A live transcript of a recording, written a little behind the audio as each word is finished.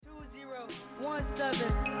17.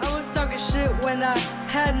 I was talking shit when I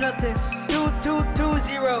had nothing.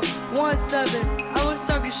 2017. I was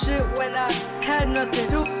talking shit when I had nothing.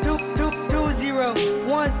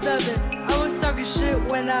 2017. I was talking shit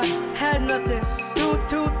when I had nothing.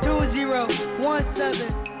 2017. I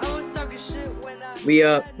was talking shit when I. We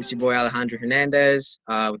up. It's your boy Alejandro Hernandez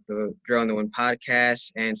with the Girl in the Wind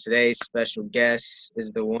podcast, and today's special guest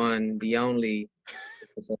is the one, the only,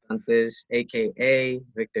 Cervantes, aka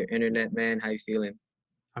Victor Internet Man. How you feeling?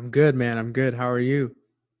 I'm good, man. I'm good. How are you?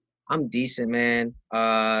 I'm decent, man.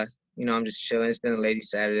 I'm just chilling. It's been a lazy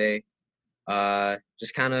Saturday.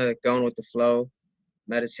 Just kind of going with the flow.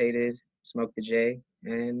 Meditated, smoked the J,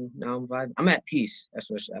 and now I'm vibing. I'm at peace.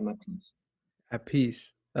 That's what I'm at peace. At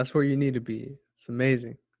peace. That's where you need to be. It's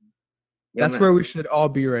amazing. Yo, That's man, where we should all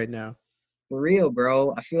be right now. for real,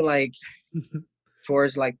 bro. I feel like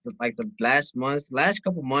towards the last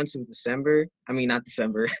couple months of December. I mean, not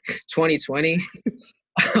December, 2020.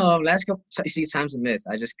 Last couple. See, time's a myth.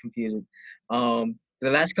 I just confused it. The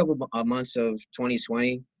last couple months of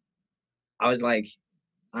 2020, I was like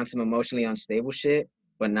on some emotionally unstable shit.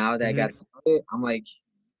 But now that I got it, I'm like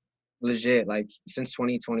legit. Like since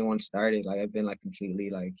 2021 started, like I've been like completely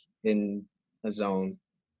like in a zone.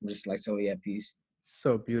 I'm just like totally at peace.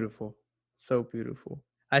 So beautiful. So beautiful.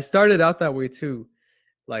 I started out that way too.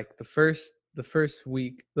 Like the first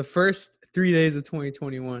week, the first 3 days of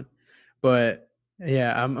 2021. But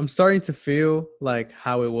yeah, I'm starting to feel like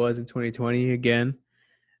how it was in 2020 again.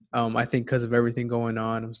 I think because of everything going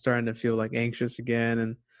on, I'm starting to feel like anxious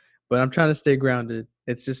again, but I'm trying to stay grounded.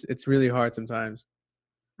 It's really hard sometimes.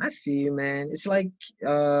 I feel you, man. It's like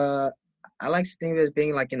I like to think of it as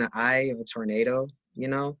being like in the eye of a tornado, you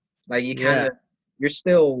know? Like Yeah. you're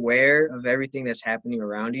still aware of everything that's happening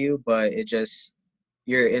around you, but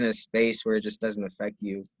you're in a space where it just doesn't affect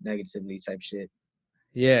you negatively type shit.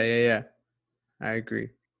 Yeah. I agree.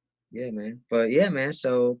 Yeah, man. But yeah, man.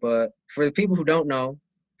 But for the people who don't know,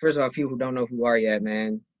 first of all, people who don't know who are yet,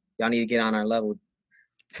 man, y'all need to get on our level.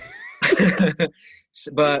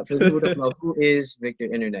 But for the people who don't know, who is Victor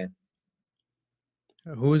Internet?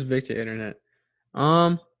 Who is Victor Internet?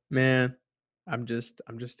 Man, I'm just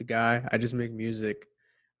a guy. I just make music.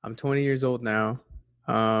 I'm 20 years old now.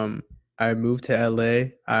 I moved to LA.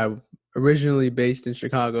 I originally based in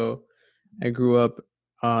Chicago. I grew up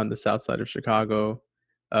on the south side of Chicago,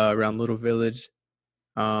 around Little Village.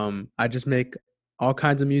 I just make all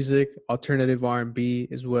kinds of music. Alternative R&B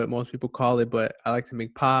is what most people call it, but I like to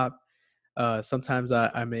make pop. Sometimes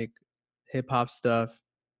I make hip hop stuff.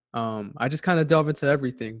 I just kind of delve into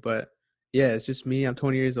everything, but yeah, it's just me. I'm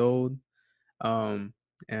 20 years old, and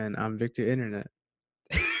I'm Victor Internet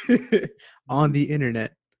on the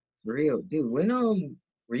internet. For real, dude. When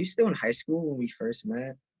were you still in high school when we first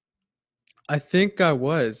met? I think I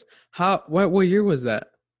was. What year was that?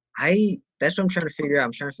 That's what I'm trying to figure out.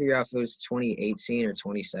 I'm trying to figure out if it was 2018 or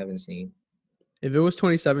 2017. If it was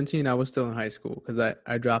 2017, I was still in high school because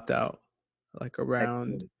I dropped out like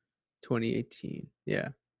around 2018. Yeah.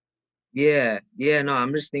 Yeah. No,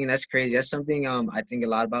 I'm just thinking that's crazy. That's something I think a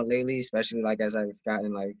lot about lately, especially like as I've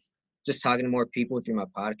gotten like just talking to more people through my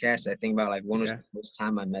podcast. I think about like when was Yeah. the first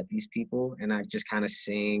time I met these people, and I just kind of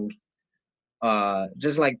seeing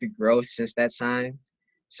just like the growth since that time.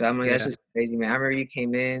 So I'm like, that's Yeah. just crazy, man. I remember you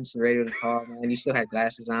came in to the radio to call, man. You still had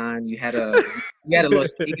glasses on. You had a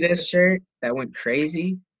Los Tigres shirt that went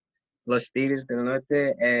crazy. Los Tigres de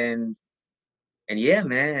Norte, and yeah,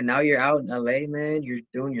 man. And now you're out in LA, man. You're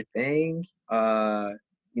doing your thing.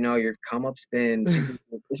 Your come up's been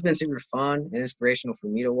it's been super fun and inspirational for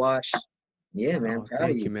me to watch. Yeah, man. I'm Oh, proud of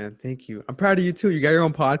thank you. you, man. Thank you. I'm proud of you too. You got your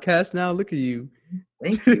own podcast now. Look at you.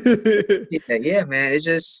 Thank you. Yeah, man. It's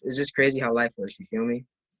just crazy how life works. You feel me?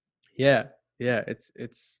 Yeah.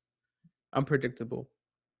 It's unpredictable.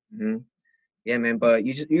 Hmm. Yeah, man. But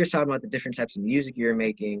you were talking about the different types of music you were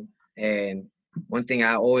making, and one thing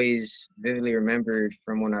I always vividly remembered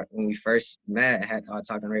from when we first met, I had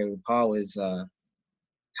talking radio with Paul was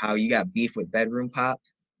how you got beef with bedroom pop.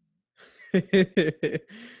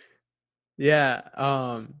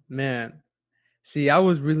 Yeah. Man. See, I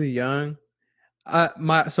was really young.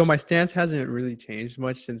 My stance hasn't really changed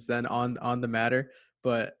much since then on the matter,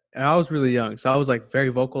 but I was really young, so I was like very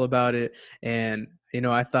vocal about it, and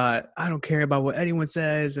I thought I don't care about what anyone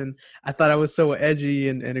says, and I thought I was so edgy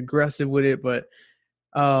and aggressive with it, but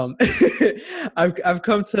um, I've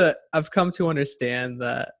come to understand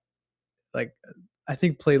that, like, I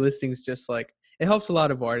think playlisting is just like it helps a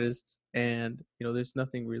lot of artists, and there's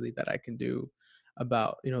nothing really that I can do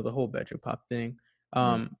about the whole bedroom pop thing.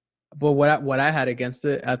 Mm. But what I had against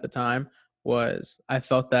it at the time was I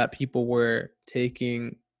felt that people were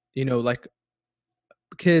taking like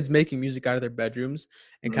kids making music out of their bedrooms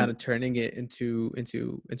and kind Mhm. of turning it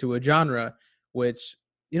into a genre, which,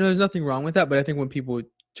 there's nothing wrong with that. But I think when people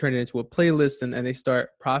turn it into a playlist and they start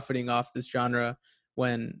profiting off this genre,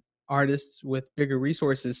 when artists with bigger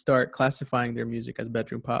resources start classifying their music as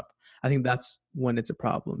bedroom pop, I think that's when it's a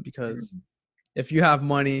problem. Because Mhm. if you have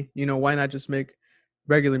money, why not just make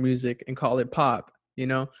regular music and call it pop, you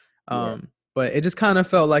know? Yeah. But it just kind of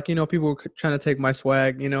felt like, people were trying to take my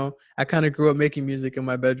swag, I kind of grew up making music in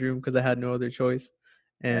my bedroom because I had no other choice.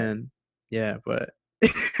 Right. And yeah, but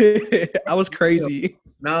I was crazy.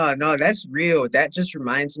 No, no, that's real. That just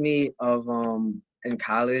reminds me of in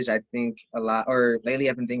college, I think a lot, or lately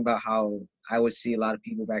I've been thinking about how I would see a lot of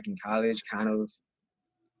people back in college kind of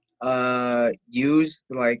use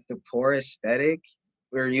like the poor aesthetic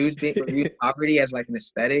or use poverty as like an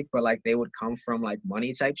aesthetic, but like they would come from like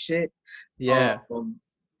money type shit. Yeah. Um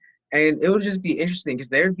and it would just be interesting because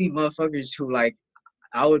there'd be motherfuckers who like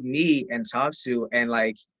I would meet and talk to, and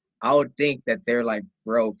like I would think that they're like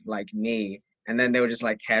broke like me. And then they would just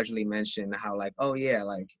like casually mention how like, oh yeah,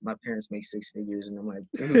 like my parents make six figures, and I'm like,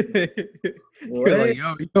 dude, You're what? like,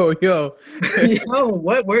 yo, yo, yo. Yo,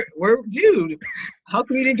 what? Dude? How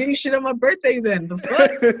come you didn't give me shit on my birthday then? The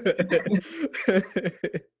fuck?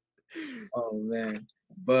 Oh man.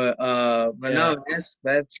 But no, Yeah.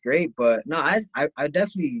 that's great. But no, I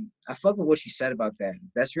definitely I fuck with what you said about that.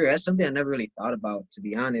 That's real. That's something I never really thought about, to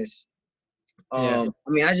be honest. Yeah.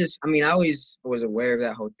 I always was aware of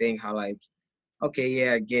that whole thing, how like, okay,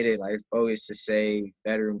 yeah, I get it. Like, it's bogus to say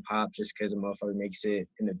bedroom pop just because a motherfucker makes it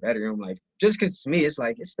in the bedroom. Like, just because to me, it's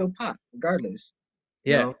like, it's still pop, regardless,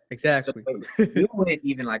 you Yeah, know? exactly. But you went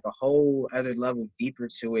even like a whole other level deeper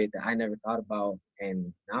to it that I never thought about.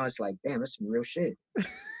 And now it's like, damn, that's some real shit.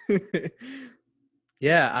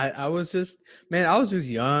 Yeah, I was just, man, I was just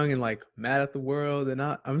young and like mad at the world, and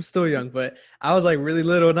I'm still young, but I was like really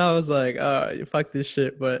little, and I was like, fuck this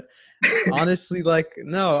shit. But honestly, like,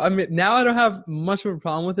 no, I mean, now I don't have much of a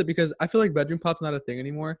problem with it because I feel like bedroom pop's not a thing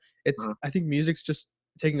anymore. Uh, I think music's just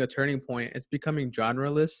taking a turning point. It's becoming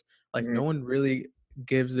genreless. Like, mm, no one really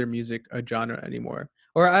gives their music a genre anymore.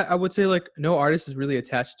 Or I would say, like, no artist is really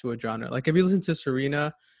attached to a genre. Like, if you listen to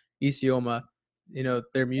Serena, Isioma,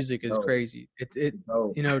 their music is dope, crazy.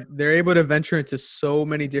 dope. They're able to venture into so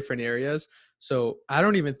many different areas. So I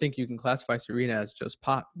don't even think you can classify Serena as just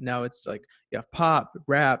pop. Now it's like you have pop,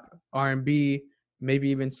 rap, R&B, maybe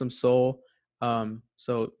even some soul.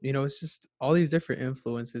 So it's just all these different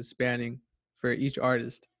influences spanning for each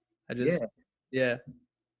artist. I just, Yeah. yeah,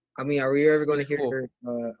 I mean, are we ever going really to hear,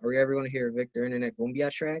 cool. are we ever going to hear a Victor Internet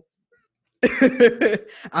Cumbia track?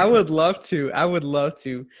 I would love to. I would love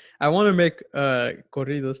to. I want to make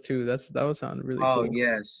corridos too. That would sound really Oh cool.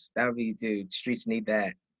 yes, that would be, dude. Streets need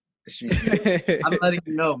that. The streets need. I'm letting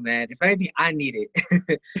you know, man. If anything, I need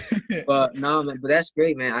it. But no, man. But that's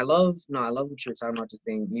great, man. I love what you're talking about. Just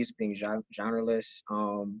being music being genreless.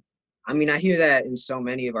 I mean, I hear that in so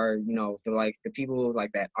many of our, the people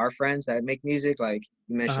like that, our friends that make music. Like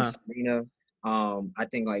you mentioned, Uh-huh. Serena. I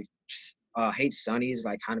think like Hate Sunny is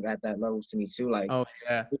like kind of at that level to me too. Like Oh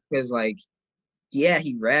yeah. because like yeah,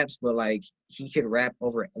 he raps, but like he could rap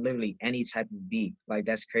over literally any type of beat. Like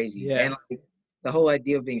that's crazy. Yeah. And like the whole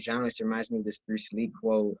idea of being genreless reminds me of this Bruce Lee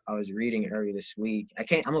quote I was reading earlier this week.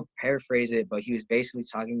 I'm gonna paraphrase it, but he was basically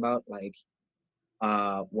talking about like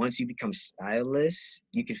once you become styleless,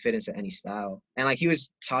 you can fit into any style. And like he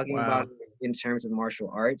was talking about Wow. it in terms of martial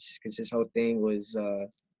arts, because his whole thing was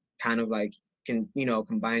kind of like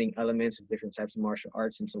combining elements of different types of martial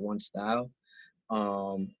arts into one style.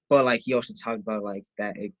 But like he also talked about like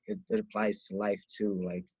that it applies to life too.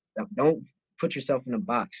 Like don't put yourself in a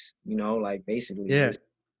box, like basically Yeah. just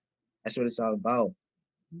that's what it's all about.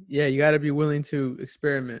 Yeah, you got to be willing to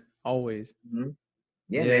experiment always. Mhm.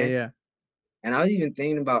 Yeah, Yeah, man. yeah. And I was even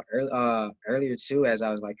thinking about earlier too, as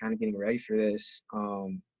I was like kind of getting ready for this.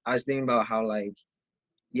 I was thinking about how like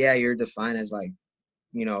yeah, you're defined as like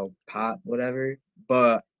pop, whatever.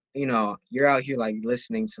 But you're out here like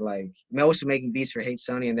listening to like also making beats for Hate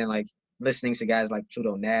Sunny, and then like listening to guys like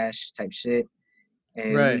Pluto Nash type shit.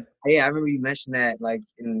 And Right. yeah, I remember you mentioned that like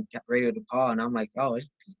in Radio DePaul, and I'm like, oh,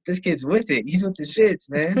 this kid's with it. He's with the shits,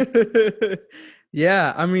 man.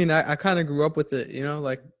 Yeah, I mean, I kind of grew up with it,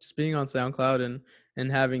 like just being on SoundCloud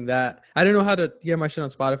and having that. I didn't know how to get my shit on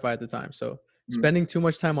Spotify at the time, so Mhm. spending too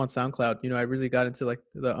much time on SoundCloud, I really got into like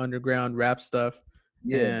the underground rap stuff,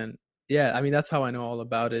 Yeah, and yeah, I mean that's how I know all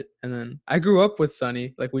about it. And then I grew up with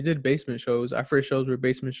Sunny, like we did basement shows. Our first shows were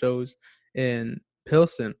basement shows in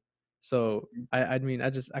Pilsen, so I mean I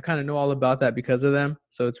kind of know all about that because of them,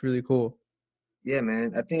 so it's really cool. yeah,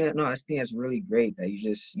 man. I think that's really great that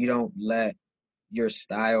you don't let your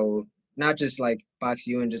style, not just like box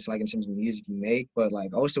you in just like in terms of music you make, but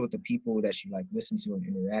like also with the people that you like listen to and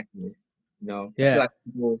interact with. You know, I feel Yeah. like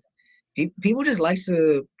people just like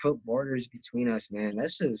to put borders between us, man.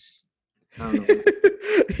 That's just I don't know.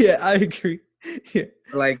 Yeah, I agree. Yeah.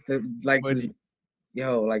 Like the Funny.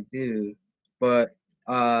 yo, like dude. But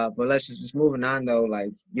but let's just moving on though.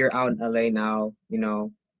 Like you're out in LA now, you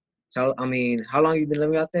know. So I mean, how long you been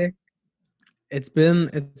living out there? It's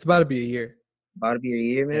about to be a year. About to be a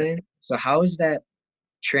year, Yeah. man. So how has that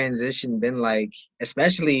transition been like,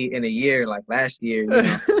 especially in a year like last year, you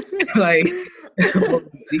know? Like what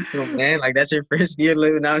was you from, man? Like that's your first year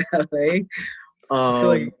living out in LA. I feel Um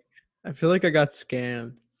like I feel like I got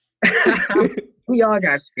scammed. we all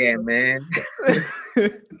got scammed, man.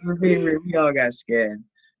 For being real, we all got scammed.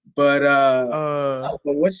 But uh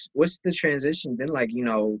but what's the transition been like? You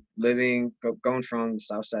know, going from the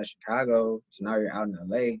South Side Chicago to now you're out in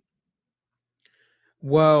LA.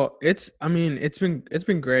 well, I mean, it's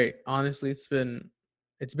been great. Honestly, it's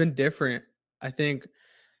been different. I think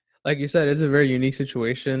like you said, it's a very unique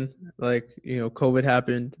situation. Like, COVID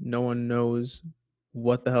happened. No one knows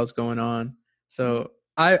what the hell's going on. Mhm. So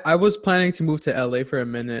I was planning to move to LA for a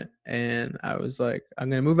minute, and I was like, I'm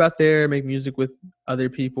gonna move out there, make music with other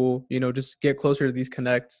people, just get closer to these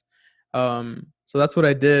connects. So that's what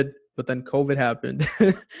I did. But then COVID happened,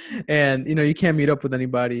 and you can't meet up with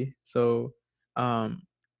anybody. So um,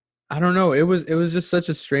 I don't know. It was just such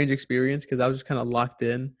a strange experience because I was just kind of locked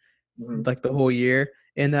in Mhm. like the whole year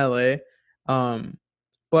in LA. Um,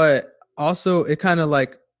 but also it kind of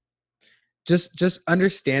like just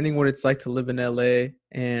understanding what it's like to live in LA,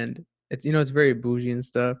 and it's very bougie and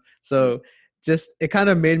stuff. Yeah. So just it kind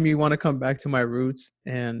of made me want to come back to my roots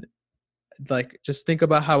and like just think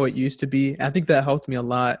about how it used to be. I think that helped me a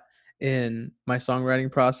lot in my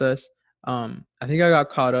songwriting process. I think I got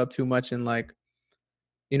caught up too much in like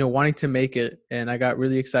wanting to make it, and I got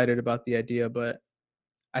really excited about the idea, but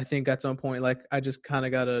I think at some point, like I just kind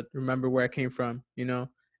of gotta remember where I came from, Yeah.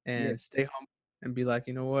 and stay humble and be like,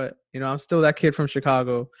 you know what, I'm still that kid from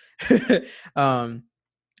Chicago. um,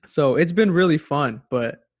 so it's been really fun,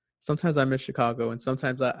 but sometimes I miss Chicago, and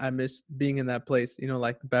sometimes I miss being in that place.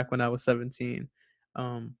 Like back when I was 17.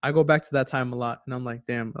 I go back to that time a lot, and I'm like,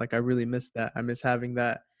 damn, like I really miss that. I miss having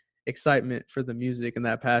that excitement for the music and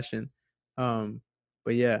that passion. Um,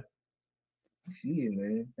 but yeah, Yeah,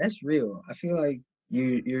 man. That's real. I feel like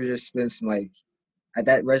you're just spent some like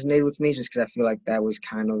that resonated with me just because I feel like that was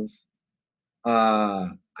kind of uh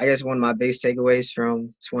I guess one of my biggest takeaways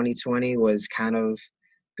from 2020 was kind of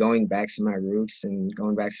going back to my roots and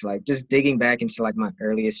going back to like just digging back into like my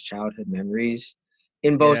earliest childhood memories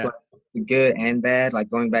in both yeah, like the good and bad, like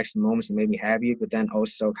going back to the moments that made me happy, but then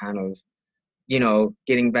also kind of,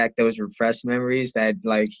 getting back those repressed memories that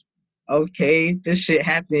like, okay, this shit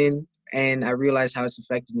happened and I realize how it's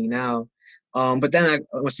affected me now. But then I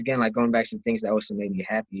once again like going back to things that also made me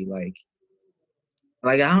happy, like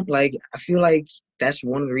I don't like I feel like that's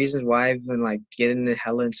one of the reasons why I've been like getting the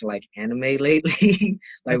hell into like anime lately,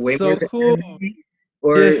 like that's way more so than cool. anime.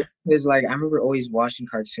 Or Yeah. because like I remember always watching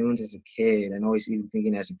cartoons as a kid and always even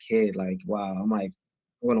thinking as a kid, like, wow, I'm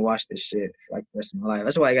gonna watch this shit for like the rest of my life.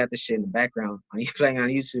 That's why I got this shit in the background on playing on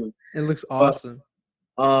YouTube. It looks But awesome.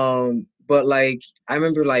 but like I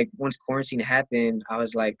remember like once quarantine happened, I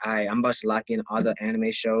was like, I'm about to lock in all the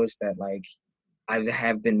anime shows that like I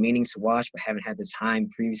have been meaning to watch but haven't had the time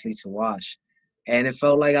previously to watch. And it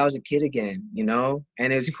felt like I was a kid again, you know?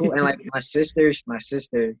 And it was cool. And like my sister,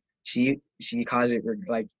 she calls it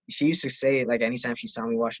like she used to say it like anytime she saw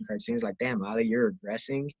me watching cartoons, like, damn, Ali, you're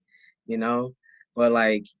regressing, you know? But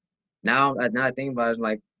like now I think about it, I'm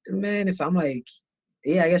like, man, if I'm like,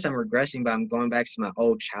 yeah, I guess I'm regressing, but I'm going back to my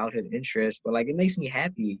old childhood interests, but like it makes me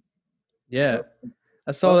happy. Yeah, So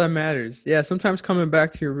that's all oh that matters. Yeah, sometimes coming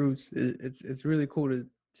back to your roots, it's really cool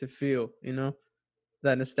to feel.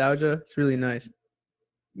 That nostalgia. It's really nice.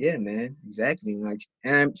 yeah, man, exactly. Like,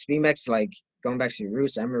 and I'm speaking back to like going back to your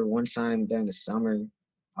roots. I remember one time during the summer,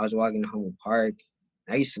 I was walking to Humboldt Park.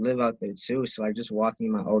 I used to live out there too, so like just walking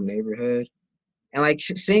in my old neighborhood and like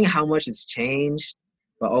seeing how much it's changed,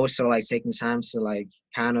 but also like taking time to like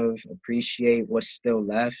kind of appreciate what's still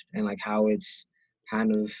left and like how it's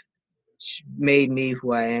kind of made me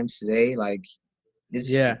who I am today. Like,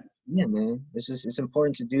 it's Yeah, yeah, man. It's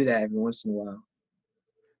important to do that every once in a while.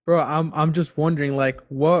 bro. I'm just wondering, like,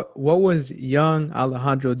 what was young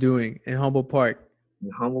Alejandro doing in Humboldt Park?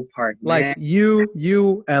 In Humboldt Park, Like man.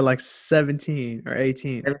 you at like 17 or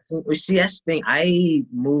 18. Well, see, that's the thing. I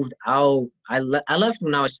moved out. I left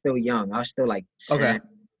when I was still young. I was still like Okay. 10,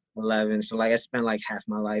 11. So like I spent like half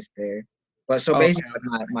my life there. But so Oh, basically,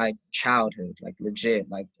 like my childhood, like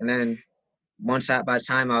legit, like, and then by the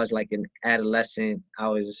time I was like an adolescent, I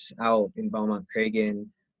was out in Beaumont Cragen,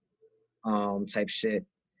 type shit,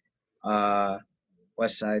 uh,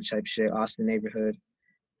 West Side type shit, Austin neighborhood.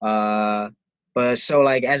 Uh, but so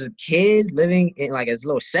like as a kid living in like as a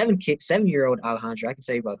little 7-year-old Alejandro, I can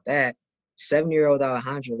tell you about that. 7-year-old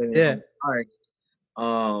Alejandro living in yeah. Home Park,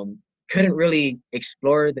 um, couldn't really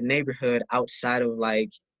explore the neighborhood outside of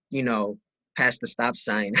like, you know, past the stop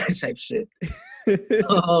sign type shit.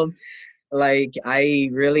 Um, like I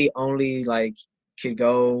really only like could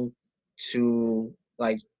go to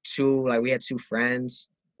like we had two friends,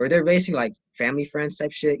 or they're basically like family friends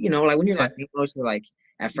type shit. You know, like when you're Yeah. like close to like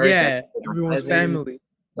at first like Yeah. my Everyone's cousins, family.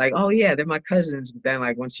 like, oh yeah, they're my cousins. But then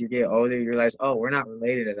like once you get older, you realize, oh, we're not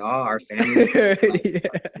related at all. Our families Yeah.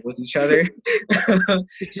 with each other.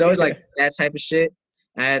 So it's like Yeah. that type of shit.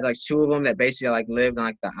 I had like two of them that basically like lived on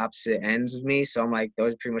like the opposite ends of me. So I'm like,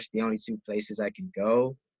 those are pretty much the only two places I could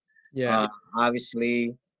go. Yeah. Uh,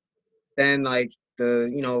 Obviously, then like the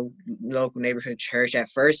local neighborhood church. At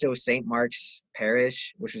first, it was St. Mark's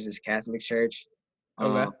Parish, which was this Catholic church.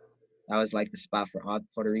 Okay. Um, that was like the spot for all the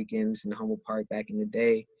Puerto Ricans in Humboldt Park back in the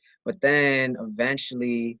day. But then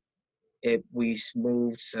eventually, we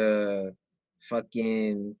moved to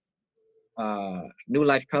fucking New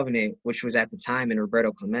Life Covenant, which was at the time in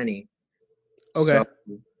Roberto Clemente. Okay.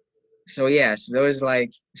 So yeah, so there was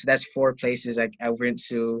like, so that's four places I went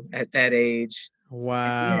to at that age.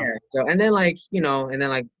 Wow. Yeah. So and then like, and then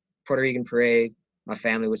like Puerto Rican parade, my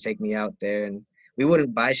family would take me out there, and we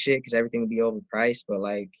wouldn't buy shit because everything would be overpriced, but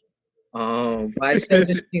like but I still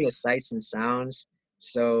just see the sights and sounds.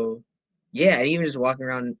 So yeah, and even just walking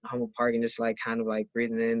around Humboldt Park and just like kind of like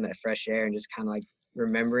breathing in that fresh air and just kind of like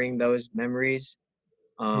remembering those memories.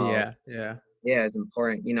 Um Yeah. Yeah. yeah, it's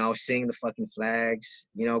important, seeing the fucking flags,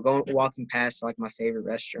 going walking past like my favorite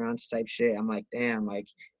restaurants type shit. I'm like, damn, like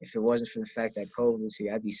if it wasn't for the fact that COVID was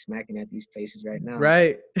here, I'd be smacking at these places right now.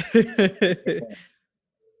 Right. Yeah.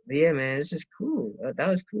 But yeah, man, it's just cool. That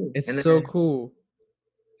was cool. It's And so then, cool.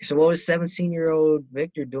 so what was 17-year-old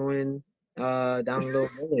Victor doing down in Little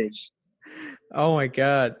Village? Oh my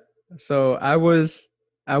God. So I was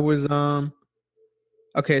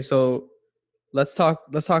okay, so let's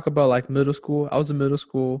talk about like middle school. I was in middle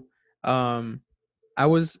school. Um I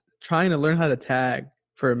was trying to learn how to tag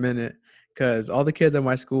for a minute because all the kids at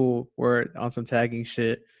my school were on some tagging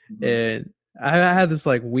shit, Mhm. and I had this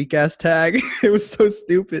like weak ass tag. It was so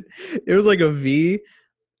stupid. It was like a V,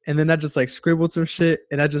 and then I just like scribbled some shit,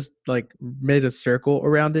 and I just like made a circle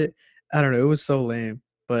around it. I don't know. It was so lame,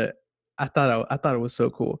 but I thought it was so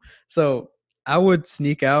cool. So I would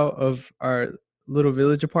sneak out of our little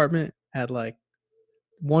village apartment at like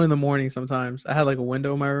 1 in the morning sometimes. I had like a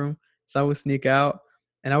window in my room, so I would sneak out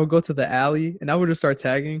and I would go to the alley and I would just start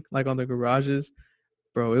tagging like on the garages.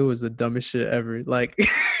 Bro, it was the dumbest shit ever. Like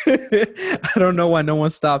I don't know why no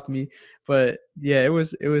one stopped me, but yeah, it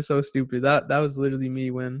was so stupid. That was literally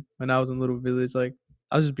me when I was in Little Village. Like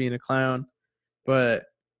I was just being a clown, but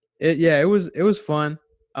it was fun.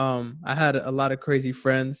 I had a lot of crazy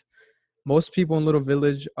friends. Most people in Little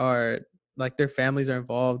Village are like their families are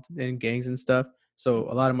involved in gangs and stuff. So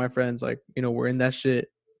a lot of my friends like, were in that shit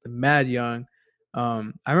mad young. I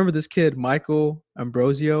remember this kid, Michael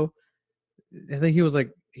Ambrosio. I think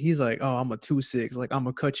he's like, oh, I'm a 2'6", like I'm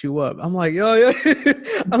gonna cut you up. I'm like, yo, yeah.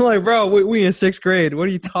 I'm like, bro, we in sixth grade. What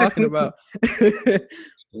are you talking about? Yeah.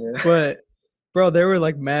 But bro, there were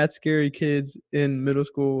like mad scary kids in middle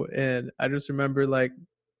school, and I just remember like,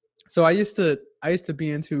 so I used to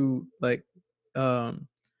be into like, um,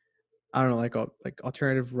 I don't know, like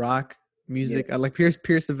alternative rock Yeah. music. I like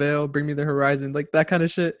Pierce the Veil, Bring Me the Horizon, like that kind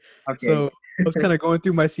of shit. Okay. So I was kind of going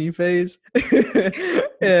through my scene phase,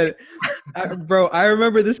 and bro, I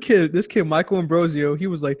remember this kid Michael Ambrosio. He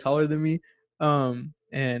was like taller than me,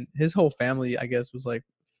 and his whole family, I guess, was like,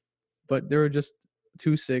 but there were just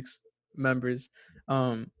 2'6" members.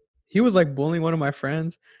 Um, he was like bullying one of my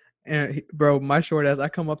friends, and bro, my short ass, I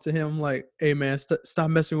come up to him like, "Hey man, stop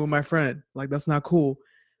messing with my friend. Like that's not cool."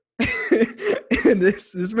 And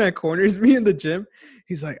this man corners me in the gym.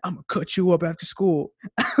 He's like, "I'm gonna cut you up after school."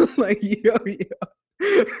 I'm like, yo,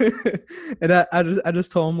 and I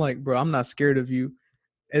just told him like, "Bro, I'm not scared of you."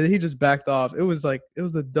 And then he just backed off. It was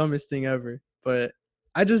the dumbest thing ever. But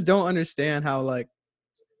I just don't understand how like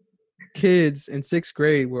kids in sixth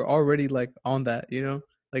grade were already like on that,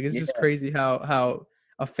 Like it's Yeah. just crazy how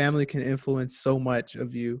a family can influence so much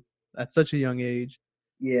of you at such a young age.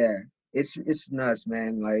 Yeah. It's nuts,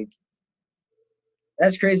 man. Like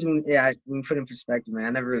that's crazy when, yeah, when you put in perspective, man. I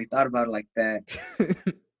never really thought about it like that.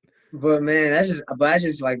 But man, I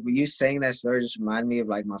just like when you saying that story just reminded me of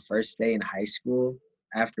like my first day in high school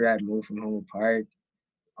after I moved from Homewood Park.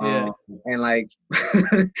 Yeah. Um, and like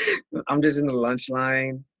I'm just in the lunch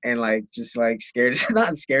line and like just like scared,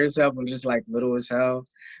 not scared as hell, but just like little as hell.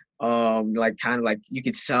 Like kind of like you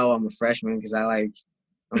could tell I'm a freshman because I'm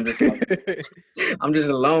just like I'm just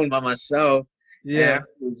alone by myself. And I Yeah.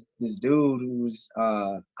 remember this dude who was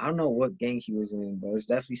I don't know what gang he was in, but it was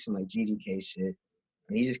definitely some like GDK shit.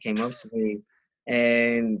 And he just came up to me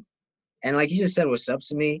and like he just said what's up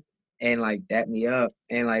to me and like dapped me up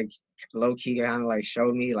and like low key kind of like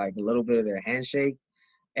showed me like a little bit of their handshake.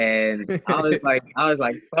 And I was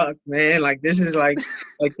like, fuck, man, like this is like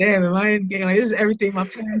damn, am I in gang? Like this is everything my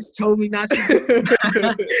parents told me not to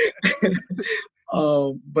do.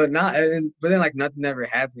 But not, but then like nothing ever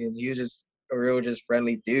happened. He was just a real, just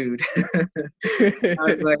friendly dude. I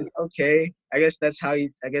was like, okay, I guess that's how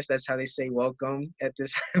they say welcome at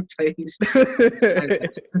this place. I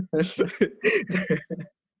guess.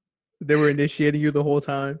 They were initiating you the whole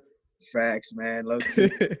time. Facts, man, low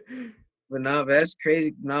key. But no, but that's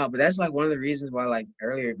crazy. No, but that's like one of the reasons why, like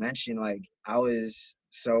earlier mentioned, like I was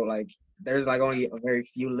so like there's like only a very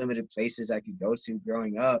few limited places I could go to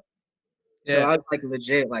growing up. So Yeah. I was like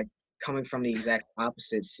legit like coming from the exact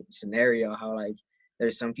opposite scenario. How like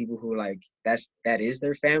there's some people who like that is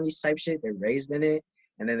their family's type shit. They're raised in it,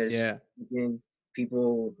 and then there's Yeah.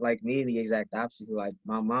 people like me, the exact opposite. Who like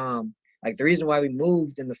my mom. Like the reason why we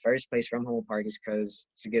moved in the first place from Home Park is because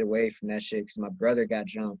to get away from that shit. Because my brother got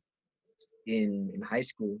jumped in high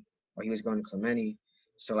school while he was going to Clemente.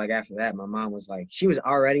 So like after that, my mom was like, she was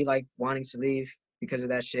already like wanting to leave because of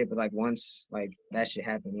that shit. But like once like that shit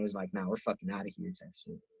happened, it was like, nah, we're fucking out of here type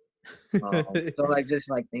shit. So like just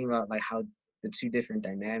like think about like how the two different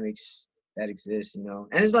dynamics that exist, you know,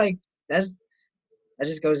 and it's like that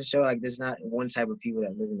just goes to show like there's not one type of people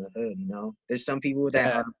that live in the hood, you know. There's some people that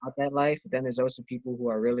Yeah. are about that life, but then there's also people who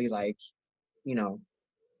are really like, you know,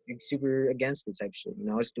 super against the type shit. You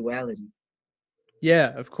know, it's duality.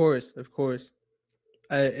 Yeah, of course, of course.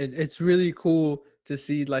 It's really cool to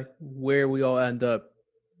see like where we all end up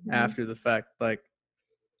Mhm. after the fact. Like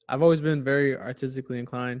I've always been very artistically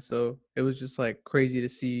inclined, so it was just like crazy to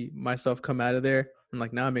see myself come out of there and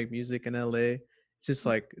like now I make music in LA. It's just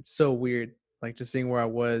like it's so weird, like just seeing where I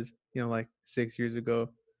was, like 6 years ago.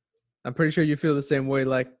 I'm pretty sure you feel the same way,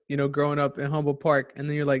 like growing up in Humboldt Park, and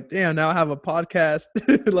then you're like, damn, now I have a podcast.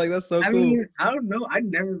 Like that's so I cool. mean, I don't know. I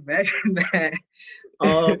never imagined that.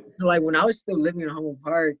 So like when I was still living in Humboldt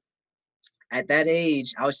Park, at that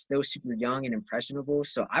age, I was still super young and impressionable.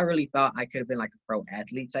 So I really thought I could have been like a pro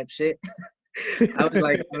athlete type shit. I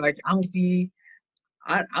would be.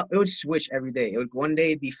 It would switch every day. It would one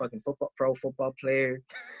day it'd be fucking pro football player.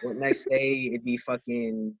 The next day it'd be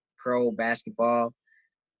fucking pro basketball.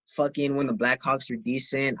 Fucking when the Blackhawks were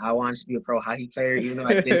decent, I wanted to be a pro hockey player, even though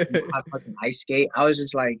I didn't know how to fucking ice skate. I was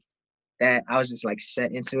just like that. I was just like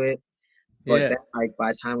set into it. But Yeah. then like by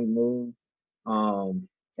the time we moved,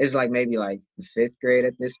 it's like maybe like the 5th grade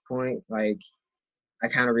at this point. Like I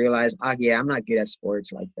kind of realized, yeah, I'm not good at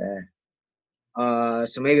sports like that.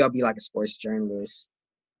 So maybe I'll be like a sports journalist.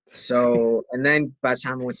 So and then by the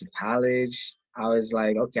time I went to college, I was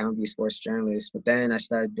like, okay, I'm gonna be a sports journalist. But then I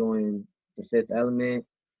started doing the Fifth Element,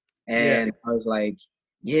 Yeah. and I was like,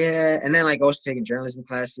 yeah. And then like also taking journalism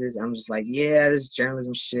classes. I'm just like, yeah, this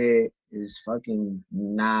journalism shit is fucking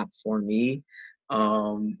not for me.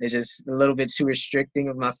 It's just a little bit too restricting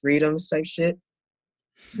of my freedoms type shit.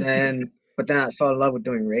 But then I fell in love with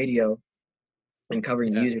doing radio and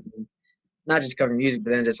covering Yeah. music, not just covering music, but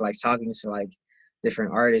then just like talking to like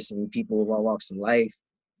different artists and people of all walks of life.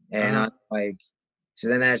 And Uh-huh. I like, so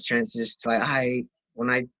then that's transitions to like, when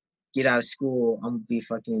I get out of school, I'm gonna be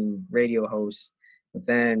fucking radio host. But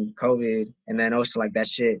then COVID, and then also like that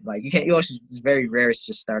shit, like it's very rare to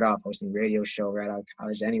just start off hosting a radio show right out of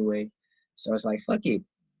college anyway. So it's like, fuck it,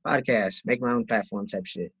 podcast, make my own platform type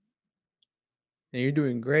shit. And you're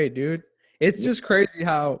doing great, dude. It's Yeah, just crazy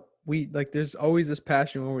how we like there's always this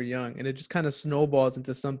passion when we're young and it just kind of snowballs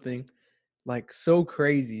into something like so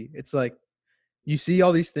crazy. It's like you see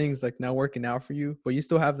all these things like now working out for you, but you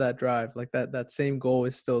still have that drive. Like that same goal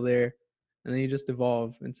is still there. And then you just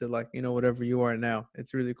evolve into like, whatever you are now.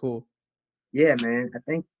 It's really cool. yeah, man.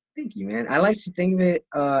 Thank you, man. I like to think of it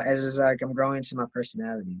as like I'm growing into my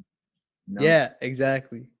personality, you know? Yeah,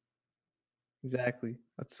 exactly. Exactly.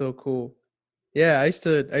 That's so cool. Yeah, I used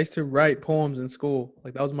to write poems in school.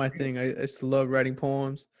 Like that was my thing. I used to love writing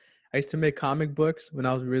poems. I used to make comic books when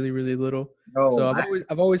I was really, really little. So No,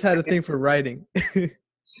 I've always had a thing for writing.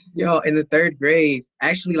 yo, in the 3rd grade,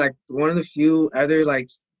 actually, like one of the few other like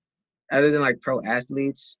other than like pro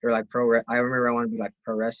athletes or like I remember I want to be like a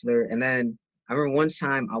pro wrestler. And then I remember one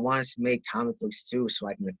time I wanted to make comic books too. So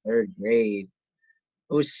like in the third grade,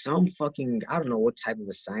 it was some fucking, I don't know what type of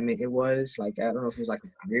assignment it was. Like I don't know if it was like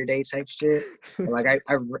a career day type shit. But like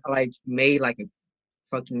like made like a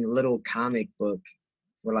fucking little comic book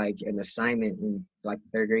for like an assignment in like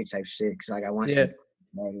third grade type shit. Cause like I wanted to Yeah. be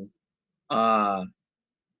writer. Uh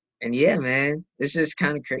and yeah, man, it's just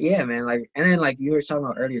kind of crazy. Yeah, man. Like, and then like you were talking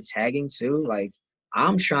about earlier, tagging too. Like,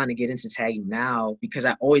 I'm trying to get into tagging now because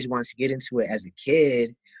I always wanted to get into it as a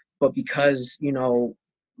kid, but because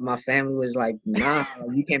my family was like, nah,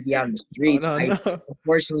 you can't be out in the Oh streets. no, I no.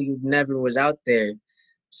 unfortunately never was out there. Yeah.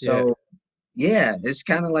 So yeah, it's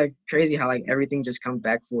kind of like crazy how like everything just comes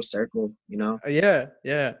back full circle, you know? Yeah,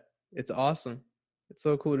 yeah. It's awesome. It's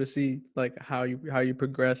so cool to see like how you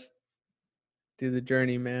progress through the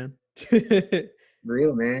journey, man.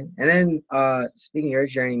 Real, man. And then speaking of your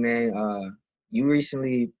journey, man, you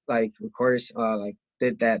recently like recorded like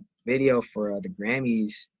did that video for the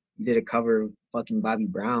Grammys. You did a cover of fucking Bobby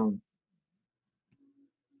Brown.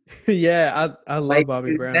 Yeah, I love Like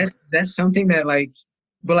Bobby Brown. that's something that like,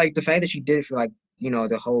 but like the fact that you did it for like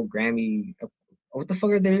the whole Grammy. What the fuck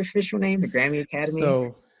are their official name? The Grammy Academy.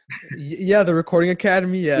 So, yeah, the Recording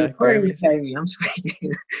Academy, The yeah, Recording Grammys. Academy. I'm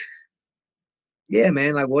sorry. Yeah,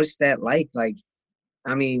 man. Like, what's that like? Like,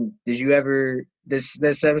 I mean, did you ever this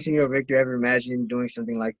 17-year-old Victor ever imagine doing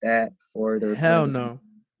something like that for the Hell recording? no.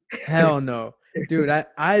 Hell no. Dude,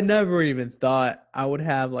 I never even thought I would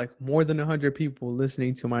have like more than 100 people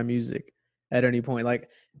listening to my music at any point. Like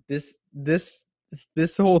this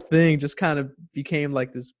whole thing just kind of became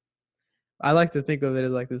like this. I like to think of it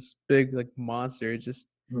as like this big like monster. It just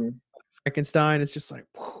Mhm. Frankenstein is just like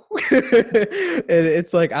and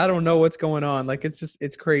it's like I don't know what's going on. Like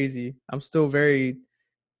it's crazy. I'm still very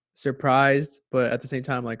surprised, but at the same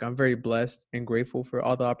time, like I'm very blessed and grateful for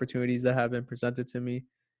all the opportunities that have been presented to me.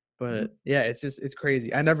 But yeah, it's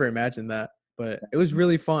crazy. I never imagined that, but it was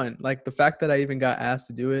really fun. Like the fact that I even got asked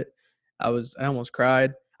to do it, I almost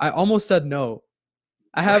cried. I almost said no.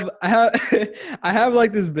 I have I have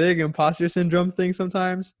like this big imposter syndrome thing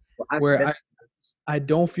sometimes Well, where I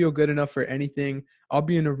don't feel good enough for anything. I'll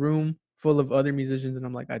be in a room full of other musicians and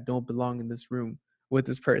I'm like, I don't belong in this room with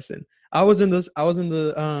this person. I was in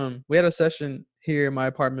the we had a session here in my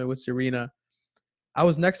apartment with Serena. I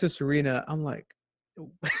was next to Serena. I'm like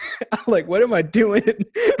I'm like, what am I doing?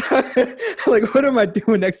 Like, what am I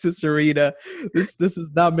doing next to Serena? This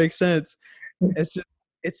does not make sense. It's just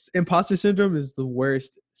it's imposter syndrome is the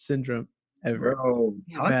worst syndrome ever. bro,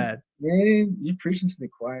 So bad. man, you preaching to the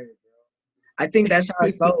choir. I think that's how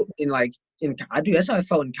I felt in like I do. That's how I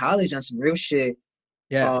felt in college on some real shit.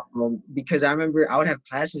 Yeah. Because I remember I would have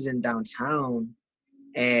classes in downtown,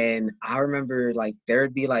 and I remember like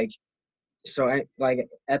there'd be like like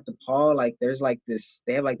at the Paul, like there's like this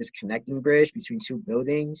they have like this connecting bridge between two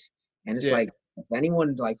buildings, and it's Yeah. like if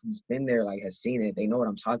anyone like who's been there like has seen it, they know what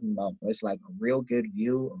I'm talking about. But it's like a real good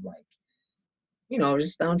view of like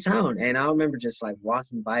just downtown. And I remember just like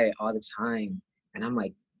walking by it all the time, and I'm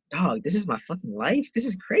like, dog, this is my fucking life. This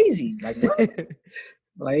is crazy. Like what?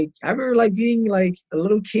 Like I remember like being like a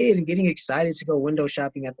little kid and getting excited to go window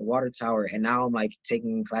shopping at the water tower, and now I'm like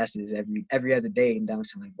taking classes every other day in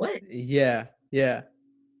downtown. Like what? Yeah. Yeah.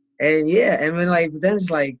 And yeah, and then like but then it's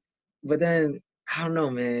like, but then I don't know,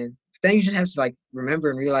 man. Then you just have to like remember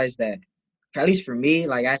and realize that, at least for me,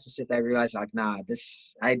 like I have to sit there and realize like, nah,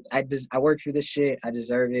 this I work for this shit. I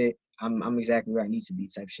deserve it. I'm exactly where I need to be,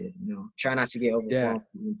 type shit. Try not to get Yeah. overwhelmed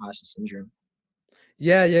with imposter syndrome.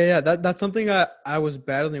 Yeah, yeah, yeah. That's something I was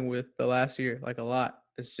battling with the last year, like a lot.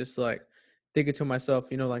 It's just like thinking to myself,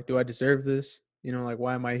 like, do I deserve this? Like,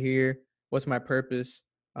 why am I here? What's my purpose?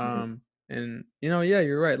 Mhm. And yeah,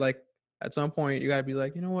 you're right. Like at some point, you gotta be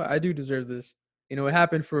like, you know what, I do deserve this. It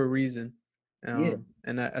happened for a reason. Yeah,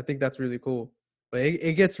 And I think that's really cool. But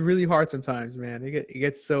it gets really hard sometimes, man. It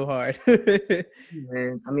gets so hard.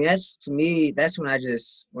 man. I mean, that's to me. That's when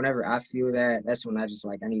whenever I feel that, that's when I just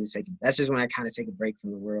like I need to take. That's just when I kind of take a break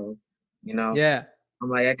from the world. You know, Yeah. I'm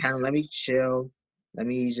like I kind of let me chill, let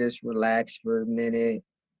me just relax for a minute,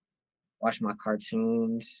 watch my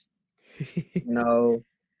cartoons. You know,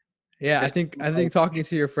 Yeah, I just think I like think talking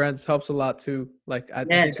to your friends helps a lot too. Like I think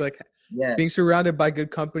yes, like being yes, surrounded by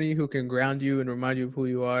good company who can ground you and remind you of who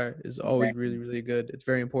you are is always exactly. really, really good. It's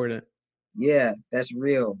very important. Yeah, that's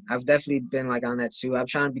real. I've definitely been like on that too. I'm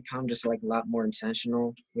trying to become just like a lot more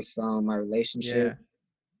intentional with my relationship. Yeah.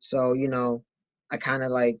 So I kind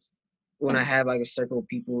of like when I have like a circle of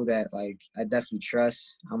people that like I definitely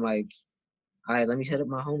trust. I'm like, all right, let me hit up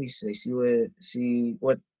my homies today, see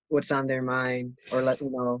what's on their mind, or let me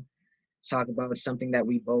know. talk about something that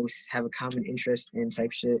we both have a common interest in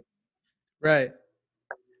type shit. Right.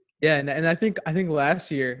 Yeah, and I think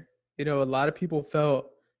last year, a lot of people felt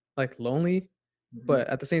like lonely, Mhm. but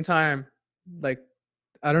at the same time, like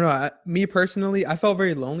I don't know, me personally, I felt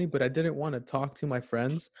very lonely, but I didn't want to talk to my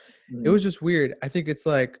friends. It Mhm. was just weird. I think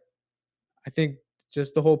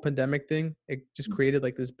just the whole pandemic thing, it just created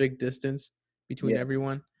like this big distance between Yeah,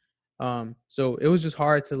 everyone. So it was just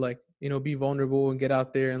hard to like, be vulnerable and get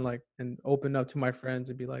out there and like and open up to my friends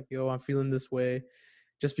and be like, yo, I'm feeling this way.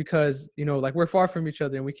 Just because, like we're far from each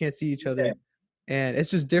other and we can't see each yeah, other. And it's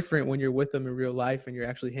just different when you're with them in real life and you're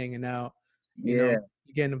actually hanging out, yeah.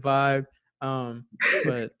 you getting a vibe. Um,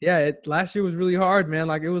 but yeah, last year was really hard, man.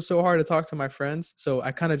 Like it was so hard to talk to my friends. So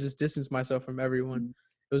I kind of just distanced myself from everyone.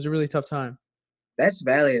 It was a really tough time. That's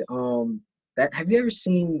valid. That have you ever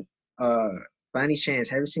seen uh by any chance,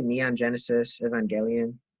 have you ever seen Neon Genesis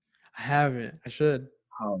Evangelion? I haven't. I should.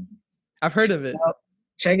 Um, I've heard of it. well,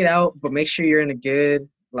 check it out, but make sure you're in a good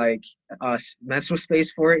like mental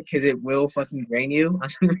space for it because it will fucking drain you on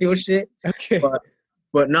some real shit. Okay.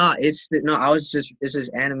 But no, I was just this is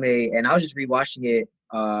anime and I was just rewatching it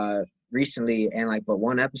recently and like but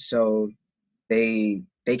one episode they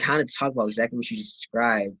kind of talk about exactly what you just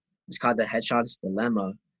described. It's called the Hedgehog's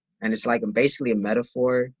Dilemma, and it's like basically a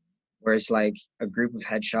metaphor where it's like a group of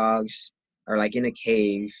hedgehogs are like in a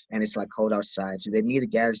cave and it's like cold outside, so they need to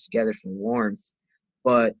gather together for warmth,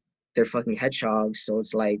 but they're fucking hedgehogs, so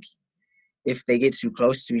it's like if they get too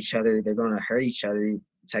close to each other, they're gonna hurt each other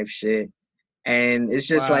type shit. And it's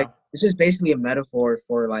just like Wow. it's just basically a metaphor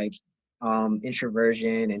for like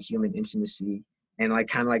introversion and human intimacy and like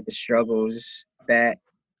kind of like the struggles that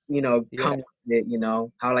Yeah. come with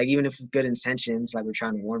it, how like even if with good intentions like we're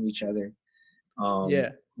trying to warm each other, um Yeah.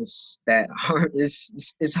 it's that hard,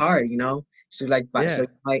 it's hard, so like so Yeah. you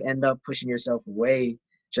might end up pushing yourself away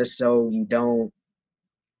just so you don't,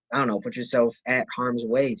 I don't know, put yourself at harm's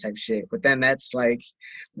way type shit. But then that's like,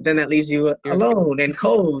 then that leaves you You're, alone and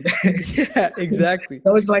cold. yeah, exactly.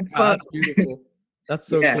 So it's like, Wow, fuck. that's beautiful. That's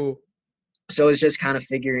so Yeah. cool. So it's just kind of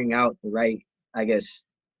figuring out the right, I guess,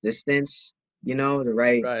 distance, the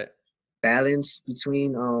right Right. balance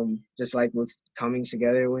between just like with coming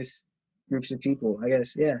together with groups of people, I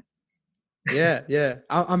guess. Yeah. Yeah, yeah.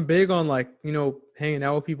 I'm big on like, hanging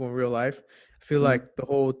out with people in real life. I feel Mhm. like the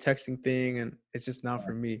whole texting thing and it's just not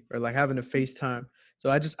for me or like having a FaceTime. So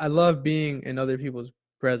I love being in other people's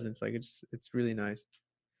presence. Like it's really nice.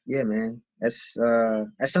 Yeah, man. That's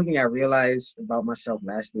something I realized about myself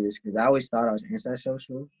last year is because I always thought I was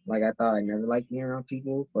antisocial. Like I thought I never liked being around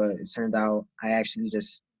people, but it turned out I actually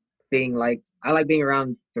just I like being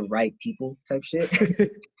around the right people type shit.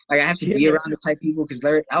 Like I have to be Yeah. around the type people because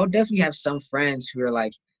I would definitely have some friends who are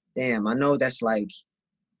like, damn, I know that's like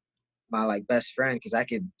my like best friend because I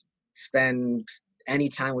could spend any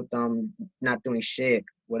time with them not doing shit,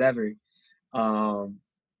 whatever. Um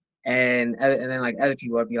and then like other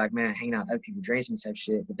people would be like, man, hanging out with other people drains me type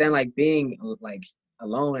shit. But then like being like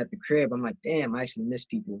alone at the crib, I'm like, damn, I actually miss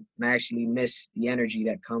people. And I actually miss the energy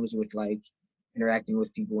that comes with like interacting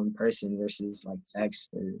with people in person versus like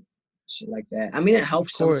text or shit like that. I mean, it Of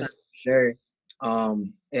helps sometimes, course. sure.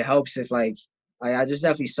 It helps if like I there's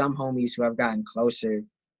definitely some homies who have gotten closer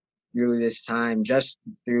through this time just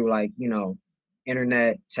through like,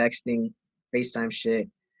 internet, texting, FaceTime shit.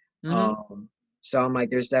 Hmm. Um, so I'm like,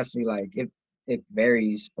 there's definitely like it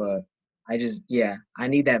varies, but yeah, I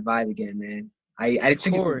need that vibe again, man. I Of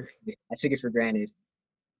took it for course. granted. I took it for granted,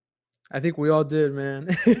 I think we all did, man.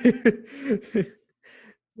 for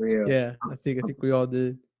real. Yeah, I think we all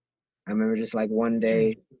did. I remember just like one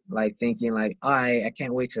day, like thinking like, I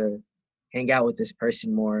can't wait to hang out with this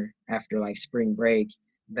person more after like spring break.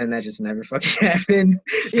 Then that just never fucking happened.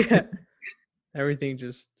 Yeah. Everything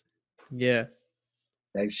just yeah.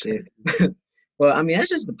 Type shit. Well, I mean, that's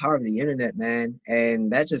just the power of the internet, man.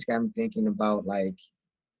 And that just got me thinking about like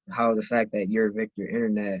how the fact that you're Victor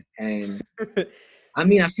Internet and I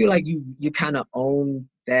mean, I feel like you kind of own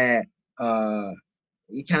that. Uh,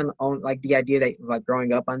 you kind of own like the idea that like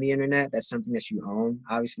growing up on the internet. That's something that you own.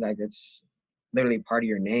 Obviously, like it's literally part of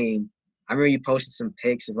your name. I remember you posted some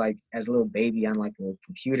pics of like as a little baby on like a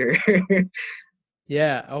computer.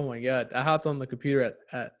 Yeah, oh my god. I hopped on the computer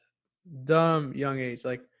at dumb young age.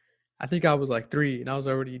 Like I think I was like 3 and I was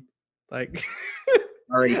already like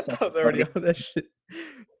Already I fucking was already playing. on that shit.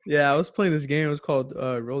 Yeah, I was playing this game. It was called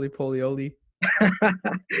Roly Poly Oly.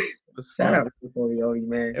 It was Shout out fun. to Foley,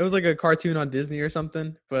 man. It was like a cartoon on Disney or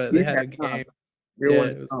something, but they Yeah, had a nah, game. real Yeah,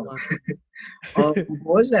 ones. it was Oh. fun.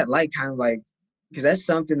 What was that like? Kind of like, because that's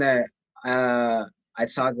something that uh I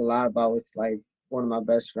talk a lot about with like one of my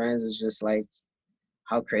best friends. Is just like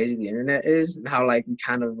how crazy the internet is and how like we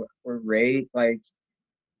kind of were raised like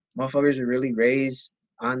motherfuckers are really raised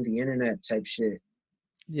on the internet type shit.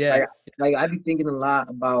 Yeah. Like like I'd be thinking a lot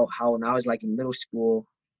about how when I was like in middle school,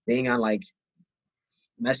 being on like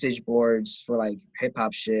message boards for like hip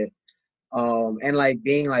hop shit. And like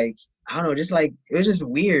being like, I don't know, just like it was just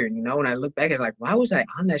weird, you know, when I look back at it, like why was I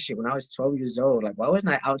on that shit when I was 12 years old? Like why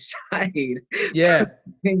wasn't I outside? Yeah.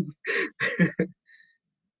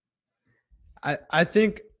 I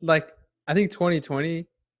think like I think 2020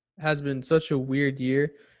 has been such a weird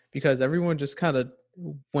year because everyone just kind of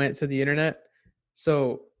went to the internet.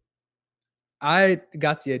 So I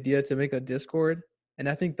got the idea to make a Discord, and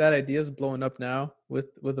I think that idea is blowing up now with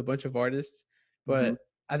a bunch of artists. Mhm. But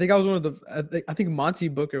I think I was one of the I think Monty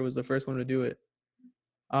Booker was the first one to do it.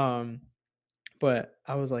 Um, but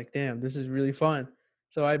I was like, damn, this is really fun.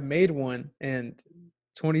 So I made one, and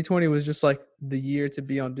 2020 was just like the year to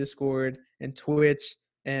be on Discord and Twitch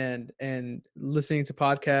and listening to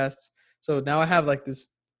podcasts. So now I have like this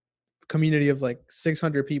community of like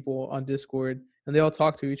 600 people on Discord, and they all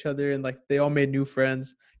talk to each other, and like they all made new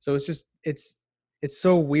friends. So it's just it's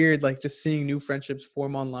so weird, like just seeing new friendships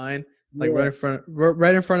form online, like Yeah,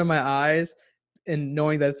 right in front of my eyes, and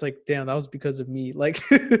knowing that it's like, damn, that was because of me. Like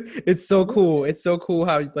it's so cool. It's so cool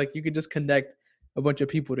how like you could just connect a bunch of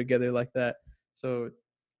people together like that. So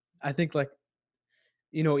I think like,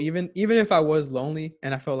 you know, even if I was lonely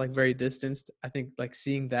and I felt like very distanced, I think like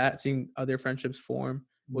seeing other friendships form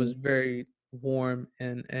was mhm. very warm,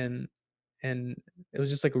 and it was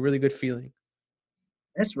just like a really good feeling.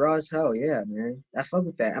 That's raw as hell. Yeah, man. I fuck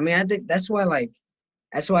with that. I mean, I think that's why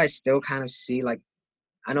I still kind of see like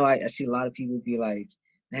I know I see a lot of people be like,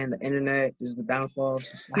 man, the internet is the downfall of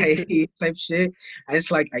society type shit. And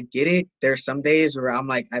it's like I get it. There are some days where I'm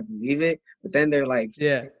like, I believe it, but then they're like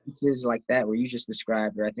Yeah. instances like that where you just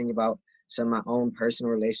described, or I think about some of my own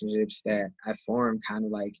personal relationships that I formed kind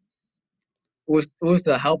of like with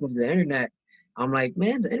the help of the internet. I'm like,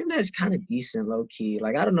 man, the internet is kind of decent, low key.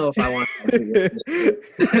 Like, I don't know if I want to be with this shit.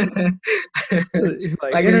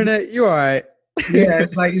 Like, Like, internet, you all right. yeah,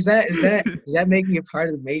 it's like, is that making me a part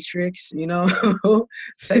of the Matrix? You know,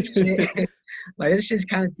 type shit. Like, this shit's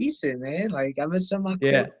kind of decent, man. Like, I met some of my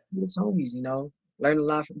Yeah. homies. You know, learned a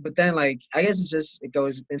lot. But then, like, I guess it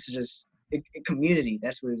goes into just community.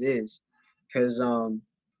 That's what it is. Cause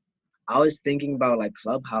I was thinking about like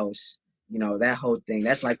Clubhouse. You know, that whole thing.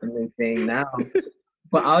 That's like the new thing now.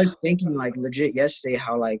 But I was thinking like legit yesterday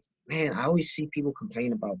how like man, I always see people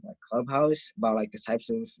complain about like Clubhouse, about like the types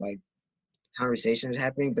of like conversations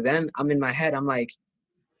happening. But then I'm in my head, I'm like,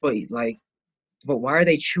 wait, like, but why are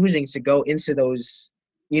they choosing to go into those,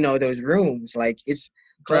 you know, those rooms? Like it's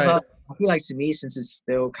Right. Clubhouse. I feel like to me, since it's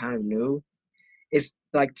still kind of new, it's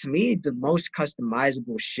like to me the most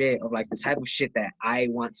customizable shit of like the type of shit that I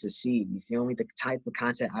want to see. You feel me? The type of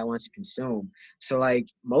content I want to consume. So like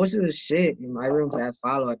most of the shit in my rooms that I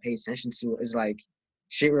follow, I pay attention to is like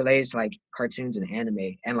shit related to like cartoons and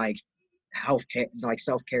anime and like healthcare, like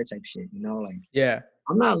self care type shit. You know, like Yeah.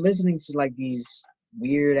 I'm not listening to like these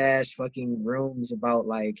weird ass fucking rooms about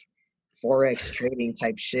like forex trading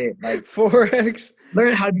type shit. Like Forex.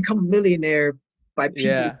 learn how to become a millionaire by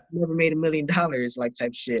people Yeah. who never made $1 million, like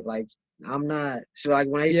type shit. Like I'm not so like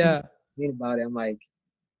when I see Yeah. think about it, I'm like,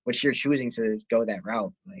 but you're choosing to go that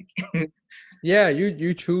route. Like Yeah.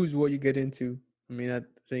 You choose what you get into. I mean, I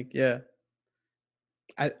think, yeah.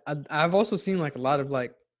 I've also seen like a lot of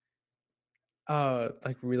like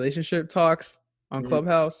relationship talks on mhm.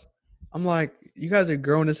 Clubhouse. I'm like, you guys are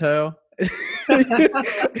grown as hell.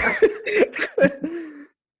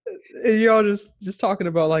 And you're all just talking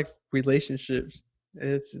about like relationships.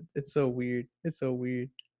 It's so weird. It's so weird.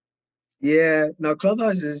 Yeah, no,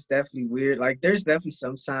 Clubhouse is definitely weird. Like there's definitely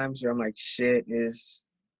some times where I'm like shit is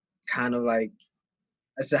kind of like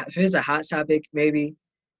if it's a hot topic, maybe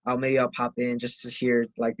I'll pop in just to hear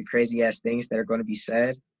like the crazy ass things that are going to be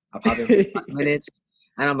said. I'll pop in for 5 minutes,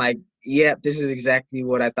 and I'm like, "Yep, this is exactly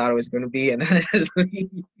what I thought it was going to be," and then I just leave.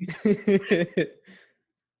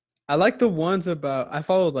 I like the ones about I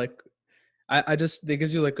followed like I just they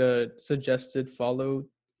gives you like a suggested follow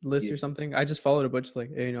list Yeah, or something. I just followed a bunch of like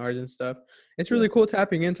A&Rs and stuff. It's yeah, really cool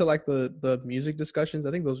tapping into like the music discussions.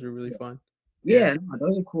 I think those are really fun. Yeah. yeah. No,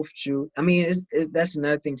 those are cool for sure. I mean, that's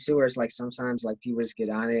another thing too, where it's like sometimes like people just get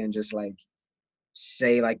on it and just like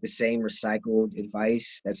say like the same recycled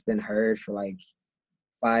advice that's been heard for like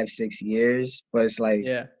 5, 6 years, but it's like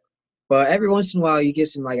Yeah. but every once in a while, you get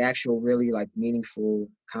some like actual, really like meaningful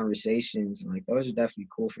conversations, and like those are definitely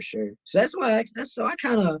cool for sure. So that's why that's so I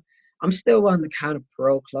kind of I'm still on the kind of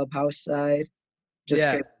pro Clubhouse side, just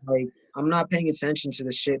Yeah. cause like I'm not paying attention to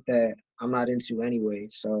the shit that I'm not into anyway.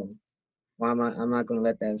 So why am I? I'm not gonna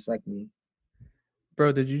let that affect me.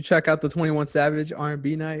 Bro, did you check out the 21 Savage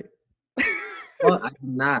R&B night? Oh, I did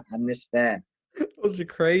not. I missed that. Those are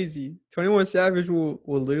crazy. 21 Savage will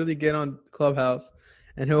literally get on Clubhouse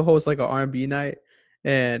and he'll host like an R&B night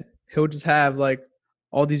and he'll just have like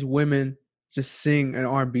all these women just sing an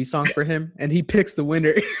R&B song for him and he picks the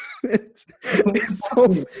winner. It's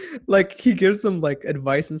so like he gives them like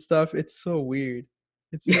advice and stuff. It's so weird.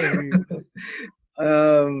 It's so weird.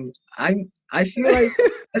 I feel like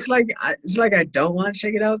it's like I don't want to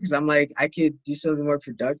check it out because I'm like I could do something more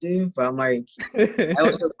productive, but I'm like I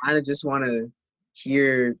also kind of just want to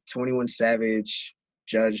hear 21 Savage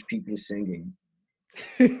judge people singing.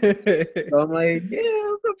 So I'm like, yeah,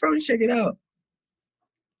 I'll probably check it out.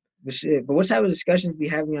 But shit, but what type of discussions be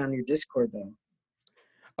having on your Discord though?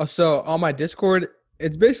 Oh, so on my Discord,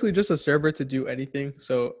 it's basically just a server to do anything.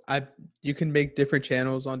 So you can make different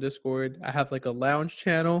channels on Discord. I have like a lounge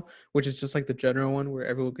channel, which is just like the general one where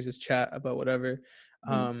everyone can just chat about whatever.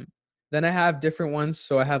 Um, then I have different ones.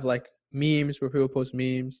 So I have like memes where people post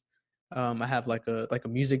memes. I have like a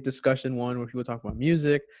music discussion one where people talk about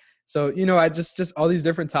music. So I just all these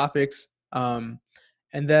different topics. And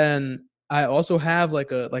then I also have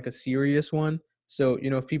like a serious one. So,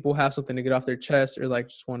 if people have something to get off their chest or like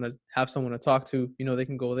just want to have someone to talk to, they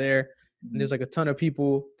can go there. And there's like a ton of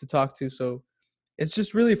people to talk to. So it's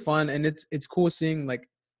just really fun. And it's cool seeing like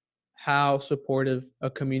how supportive a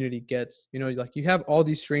community gets. Like you have all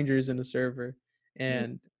these strangers in the server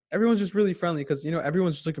and everyone's just really friendly because,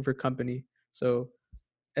 everyone's just looking for company. So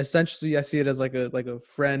essentially I see it as like a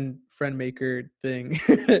friend maker thing.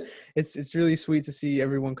 It's really sweet to see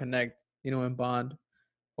everyone connect, and bond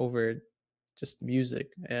over just music,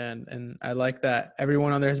 and I like that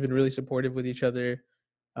everyone on there has been really supportive with each other.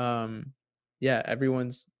 Yeah,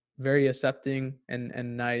 everyone's very accepting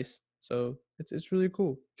and nice, so it's really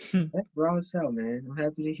cool. That's raw as hell, man. I'm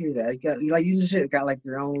happy to hear that. You just got like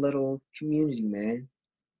your own little community, man.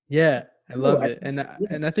 Yeah, I Cool. love it, and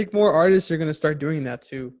I think more artists are gonna start doing that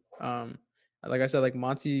too. Like I said, like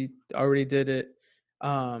Monty already did it.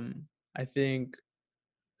 I think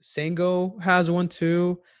Sango has one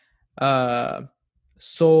too. uh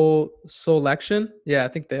Soulection, yeah, I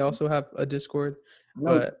think they also have a Discord. I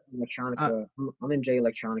know But Electronica. I'm in Jay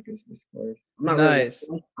Electronica's Discord. nice.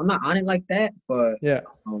 I'm not on it like that, Yeah,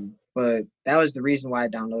 but that was the reason why I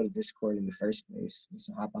downloaded Discord in the first place. Was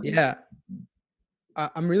to hop on this. yeah,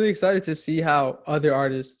 I'm really excited to see how other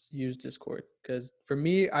artists use Discord because for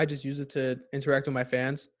me I just use it to interact with my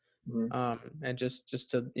fans, and just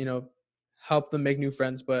to help them make new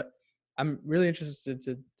friends. But I'm really interested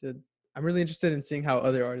to I'm really interested in seeing how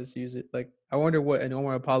other artists use it. Like I wonder what an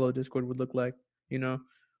Omar Apollo Discord would look like,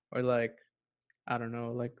 or like I don't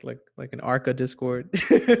know, like an Arca Discord.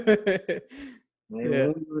 Man,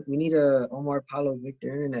 Yeah. we need a Omar Paulo Victor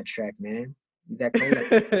internet track, man. Need that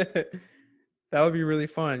collab. That would be really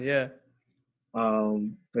fun. Yeah.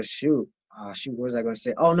 But shoot, what was I gonna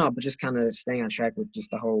say? Oh no, but just kind of staying on track with just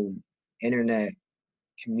the whole internet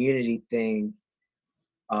community thing.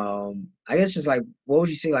 I guess just like what would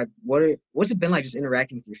you say, like what's it been like just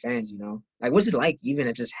interacting with your fans, Like what's it like even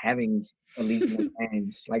at just having a legion of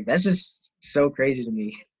fans? Like that's just so crazy to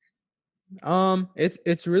me.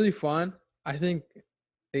 It's really fun. I think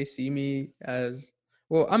they see me as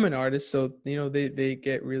well. I'm an artist, so they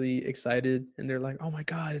get really excited and they're like, "Oh my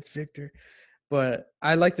God, it's Victor." But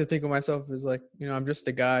I like to think of myself as like, I'm just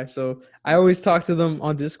a guy. So I always talk to them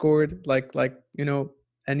on Discord, like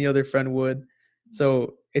any other friend would.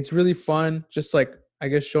 So it's really fun, just like I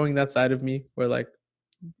guess showing that side of me, where like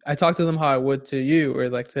I talk to them how I would to you or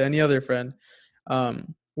like to any other friend.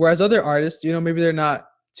 Whereas other artists, maybe they're not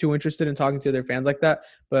too interested in talking to their fans like that.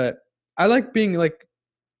 But I like being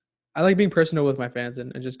personal with my fans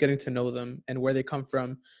and just getting to know them and where they come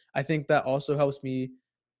from. I think that also helps me.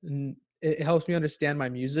 It helps me understand my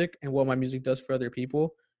music and what my music does for other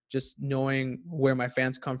people. Just knowing where my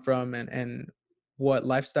fans come from and what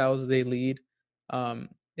lifestyles they lead.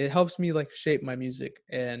 It helps me like shape my music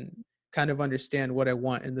and kind of understand what I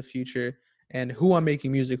want in the future and who I'm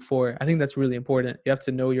making music for. I think that's really important. You have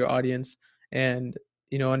to know your audience and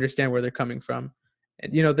understand where they're coming from.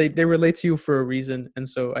 And they relate to you for a reason. And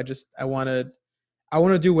so I want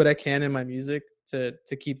to do what I can in my music to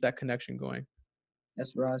keep that connection going.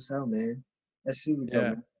 That's raw as hell, man. That's super dope, Yeah.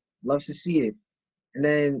 man. Love to see it. And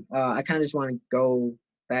then I kind of just want to go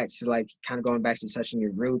back to like kind of going back to touching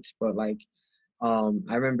your roots, but like I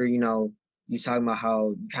remember, you talking about how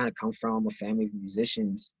you kind of come from a family of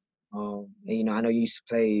musicians. And I know you used to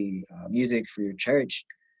play music for your church.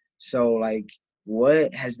 So like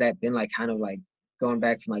what has that been like kind of like going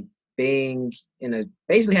back from like being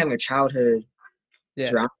basically having a childhood Yeah.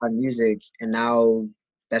 surrounded by music, and now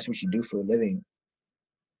that's what you do for a living.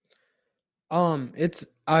 It's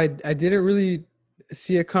I didn't really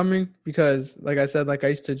see it coming because, like I said, like I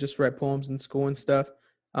used to just write poems in school and stuff.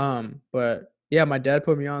 But yeah, my dad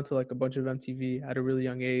put me on to like a bunch of MTV at a really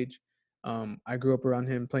young age. I grew up around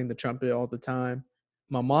him playing the trumpet all the time.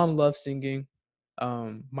 My mom loved singing.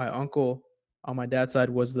 My uncle on my dad's side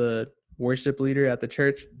was the worship leader at the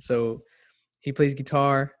church, so he plays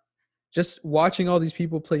guitar. Just watching all these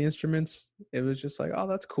people play instruments, it was just like, oh,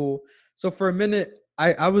 that's cool. So for a minute,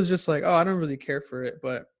 I was just like, oh, I don't really care for it,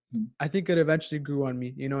 but I think it eventually grew on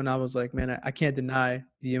me, and I was like, man, I can't deny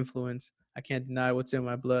the influence. I can't deny what's in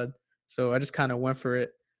my blood. So I just kind of went for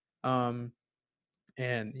it. Um,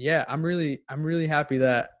 and yeah, I'm really happy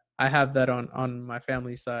that I have that on my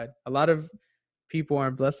family side. A lot of people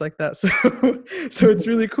aren't blessed like that, so so it's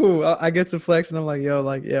really cool. I get to flex, and I'm like, yo,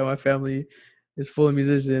 like, yeah, my family is full of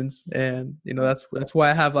musicians, and that's why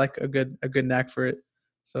I have like a good knack for it.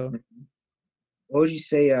 So What would you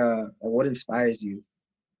say? What inspires you?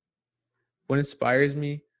 what inspires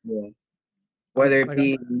me, Yeah, whether it like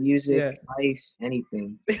be music, yeah, life,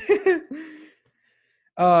 anything.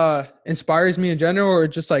 inspires me in general, or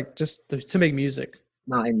just to make music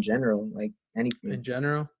Not in general, like in anything.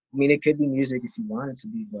 general. I mean, it could be music if you want it to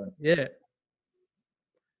be, but Yeah,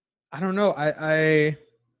 I don't know. I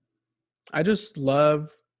just love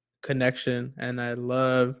connection, and I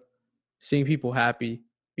love seeing people happy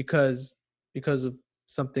because of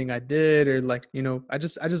something I did, or like, I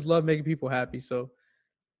just love making people happy. So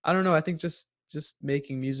I don't know. I think just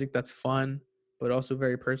making music that's fun but also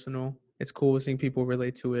very personal. It's cool seeing people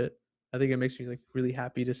relate to it. I think it makes me like really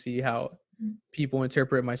happy to see how people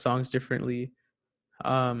interpret my songs differently.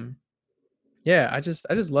 Um yeah, I just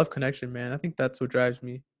love connection, man. I think that's what drives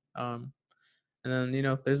me. Um and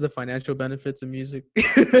then, there's the financial benefits of music.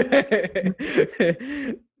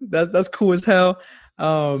 That's cool as hell.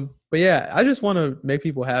 But yeah, I just want to make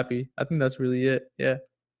people happy. I think that's really it. Yeah.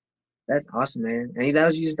 that's awesome, man. And that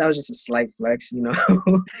was just a slight flex, you know.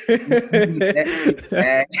 You get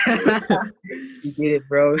that, you get it,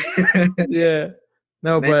 bro. Yeah.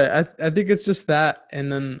 No, Man, but I think it's just that.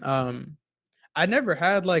 And then I never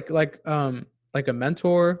had like a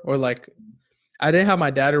mentor, or like I didn't have my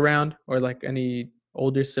dad around, or like any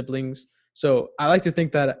older siblings. So I like to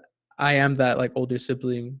think that I am that like older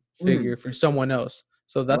sibling mm, figure for someone else.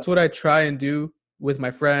 So I that's like what I try and do with my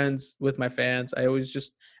friends, with my fans. I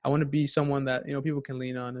want to be someone that, people can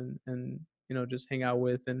lean on, and just hang out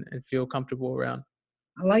with, and feel comfortable around.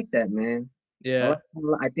 I like that, man. Yeah.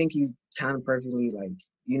 I think you kind of perfectly like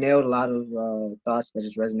you nailed a lot of thoughts that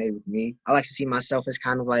just resonated with me. I like to see myself as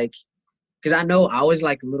kind of like because I know I was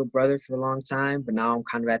like a little brother for a long time, but now I'm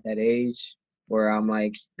kind of at that age where I'm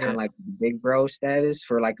like kind Yeah. of like the big bro status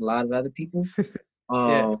for like a lot of other people.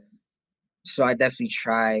 Yeah. Um, so I definitely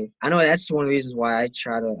try. I know that's one of the reasons why I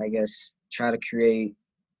try to, I guess, try to create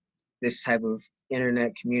this type of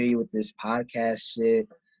internet community with this podcast shit.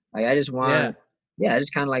 Like I just Yeah. want, yeah, I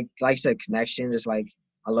just kind of like I said, connection. Just like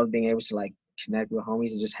I love being able to like connect with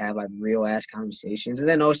homies and just have like real ass conversations, and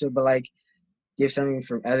then also, but like give something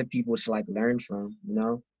from other people to like learn from, you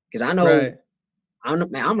know? Because I know Right.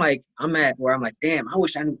 man, I'm at where I'm like, damn, I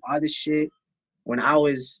wish I knew all this shit when I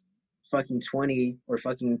was fucking 20 or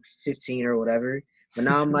fucking 15 or whatever. But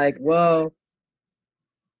now I'm like, well,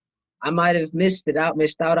 I might have missed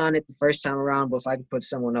out on it the first time around, but if I could put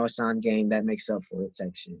someone else on game, that makes up for it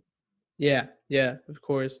type shit. Yeah. Yeah. Of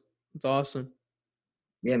course. It's awesome.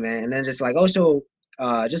 Yeah, man. And then just also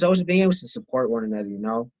being able to support one another, you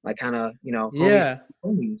know? Like kind of, homies, Yeah.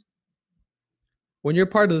 homies. When you're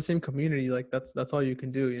part of the same community, like that's all you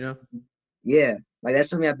can do. Yeah. Like that's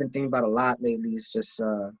something I've been thinking about a lot lately. Is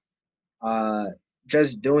uh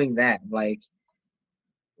just doing that. Like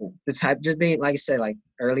the type just being like I said, like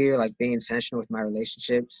earlier, like being intentional with my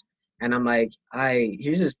relationships. And I'm like,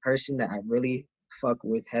 here's this person that I really fuck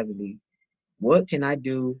with heavily. What can I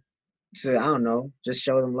do to, I don't know, just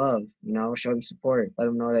show them love, show them support, let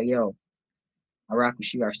them know that, yo, I rock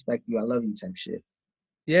with you, I respect you, I love you type shit.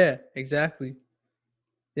 Yeah, exactly.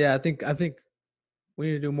 Yeah, I think we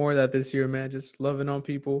need to do more of that this year, man. Just loving on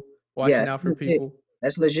people, Yeah, watching out for people.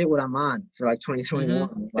 that's legit what I'm on for like Mhm.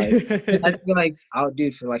 2021. Like, I feel like, oh,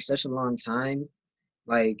 dude, for like such a long time,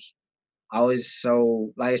 like, I was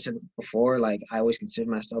so, like I said before, like, I always considered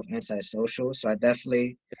myself antisocial. So I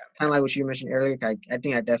definitely, kind of like what you mentioned earlier, I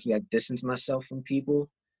think I definitely like distanced myself from people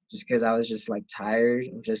just because I was just like tired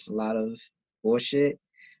of just a lot of bullshit.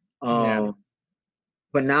 Yeah. Um,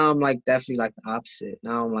 but now I'm like definitely like the opposite.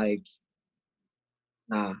 Now I'm like,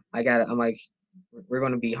 nah, I'm like, we're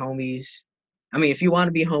gonna be homies. I mean, if you want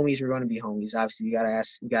to be homies, we're gonna be homies. Obviously, you gotta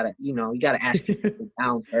ask people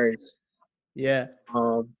down first. Yeah.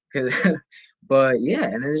 'Cause, but yeah,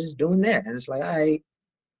 and then just doing that, and it's like, all right,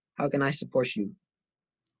 how can I support you?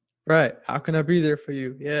 Right. How can I be there for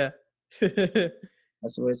you? Yeah. I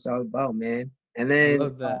That's what it's all about, man. And then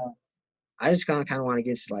love that. I just kind of want to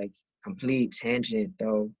get to like complete tangent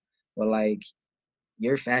though, but like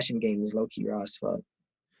your fashion game is low key raw as fuck.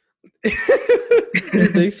 You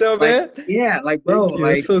think so, Like, man? yeah, like bro, Thank you.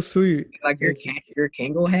 That's so sweet. like Thank you. Your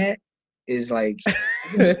Kango hat is like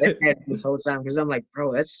I've been staring at it this whole time because I'm like,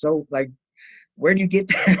 bro, that's so like, where do you get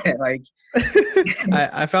that? Like,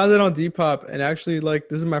 I found it on Depop, and actually, like,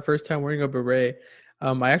 this is my first time wearing a beret.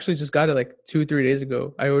 I actually just got it like 2-3 days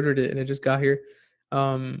ago. I ordered it and it just got here.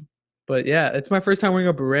 But yeah, it's my first time wearing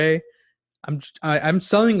a beret. I'm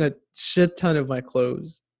selling a shit ton of my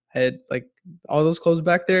clothes. I had like all those clothes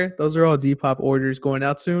back there. Those are all Depop orders going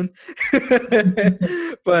out soon.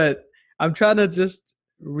 But I'm trying to just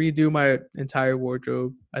redo my entire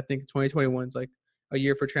wardrobe. I think 2021 is like a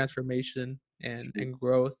year for transformation and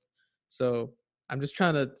growth. So I'm just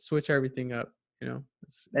trying to switch everything up.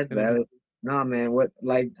 It's that's gonna be valid. Nah, man. What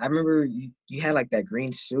like I remember you had like that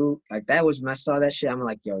green suit. Like that was when I saw that shit. I'm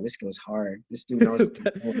like, yo, this goes hard. This dude knows what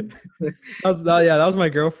he's doing. that was my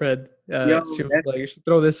girlfriend. Yo, She was like, "You should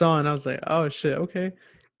throw this on." I was like, "Oh shit, okay."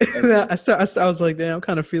 I was like, "Damn, I'm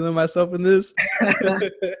kind of feeling myself in this."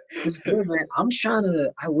 it's good, man.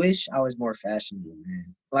 I wish I was more fashionable,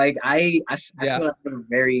 man. Like I Yeah, feel like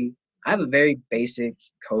I have a very basic,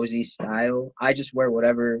 cozy style. I just wear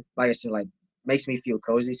whatever, like I said, like makes me feel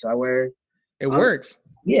cozy. So I wear, it um, works.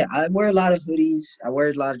 yeah, I wear a lot of hoodies. I wear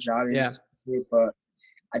a lot of Yeah, joggers, but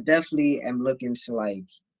I definitely am looking to like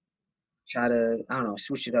try to, I don't know,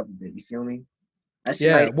 switch it up a bit. You feel me? That's a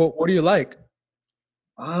yeah. nice. What do you like?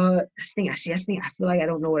 That's the thing. That's the thing. I feel like I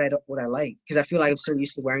don't know what I like because I feel like I'm so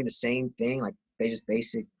used to wearing the same thing, like they just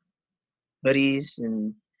basic hoodies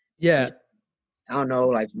and Yeah, just I don't know,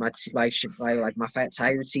 like like my Fat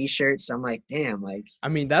Tiger t-shirts. I'm like, damn, like I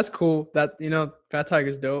mean that's cool. That Fat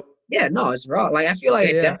Tiger's dope. yeah, no, it's raw. Like I feel like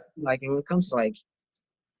Yeah, I yeah, definitely like and when it comes to like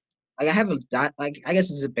I have like I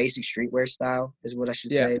guess it's a basic streetwear style is what I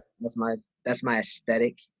should yeah. say. That's my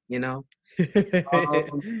aesthetic, you know.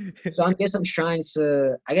 Um, so I guess I'm trying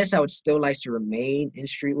to. I guess I would still like to remain in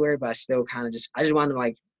streetwear, but I still kind of I just want to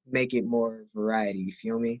like make it more variety. You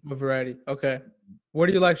feel me? A variety. Okay. Where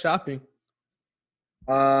do you like shopping?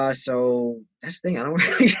 So that's the thing. I don't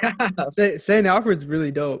really shop. St. Alfred's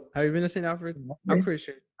really dope. Have you been to St. Alfred? I'm pretty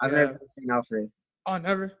sure I've you never have. been to St. Alfred. Oh,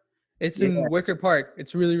 never. It's Yeah. in Wicker Park.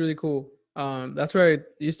 It's really, really cool. That's where I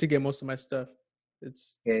used to get most of my stuff.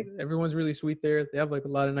 Okay. Everyone's really sweet there. They have like a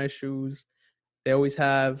lot of nice shoes. They always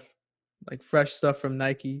have like fresh stuff from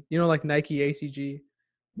Nike. Like Nike ACG.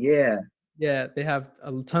 Yeah. Yeah, they have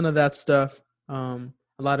a ton of that stuff. A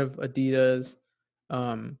lot of Adidas.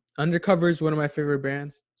 Undercover is one of my favorite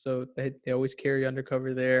brands. So they always carry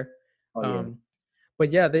Undercover there. Oh yeah. Um,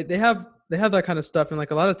 but yeah, they have that kind of stuff and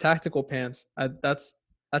like a lot of tactical pants. That's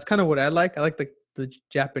kind of what I like. I like the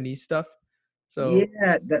Japanese stuff. So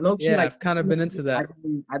Yeah, that low key yeah, like I've kind of been into that.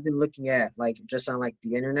 I've been looking at like just on like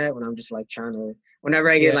the internet when I'm just like trying to whenever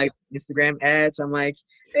I get Yeah, like Instagram ads, I'm like,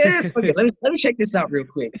 yeah, fuck it. Let me check this out real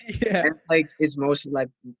quick. yeah. And like it's mostly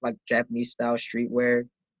like Japanese style streetwear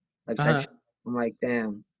like Uh-huh. section. I'm like,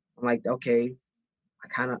 damn. I'm like, okay,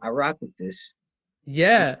 I rock with this.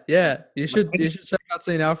 Yeah, yeah. You I'm should like, you should check out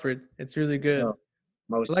St. Alfred. It's really good. yo, I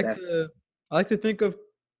most like that. to I like to think of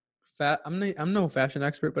I'm no fashion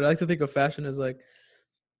expert, but I like to think of fashion as like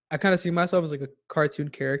I kind of see myself as like a cartoon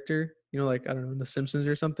character, like I don't know, in The Simpsons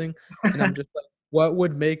or something. And I'm just like, what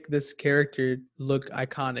would make this character look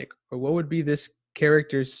iconic, or what would be this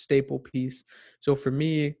character's staple piece? So for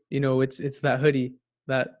me, it's that hoodie,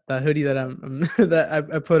 that hoodie that that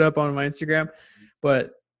I put up on my Instagram.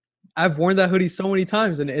 But I've worn that hoodie so many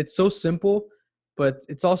times, and it's so simple, but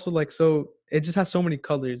it's also like it just has so many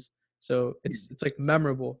colors. So it's like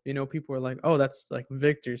memorable. People are like, oh, that's like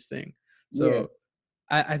Victor's thing. Yeah. So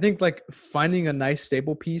I think like finding a nice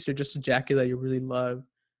staple piece or just a jacket that you really love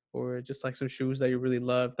or just like some shoes that you really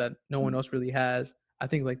love that no one else really has. I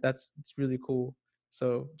think like it's really cool.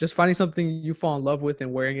 So just finding something you fall in love with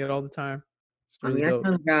and wearing it all the time. It's I really mean, I dope.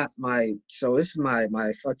 kind of got so this is my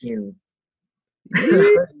fucking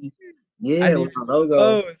Yee! I yeah, need with my logo.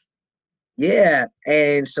 those. Yeah,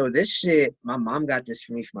 and so this shit, my mom got this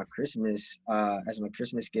for me for my Christmas, as my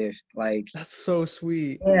Christmas gift. Like, That's so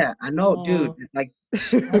sweet. yeah, I know, dude. Oh. Like,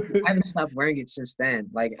 I haven't stopped wearing it since then.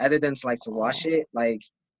 Like, other than to like to wash Oh. it, like,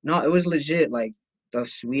 no, it was legit. Like the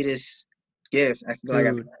sweetest. gift I feel like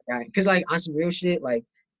I've Dude. gotten. Because, like, on some real shit, like,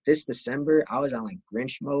 this December, I was on, like,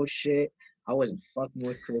 Grinch mode shit. I wasn't fucking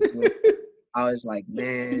with Christmas. I was like,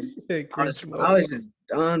 man, Yeah, I was Grinch I mode. was just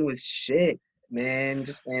done with shit, man.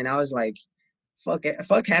 Just and I was like, fuck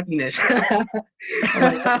happiness. I'm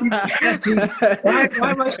like, I need to be happy. Why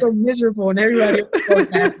am I so miserable and everybody else is so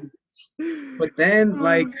happy? But then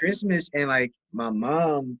like Christmas and like my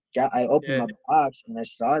mom I opened Yeah, my box and I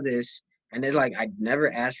saw this and then like I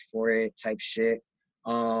never asked for it type shit.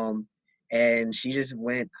 Um and she just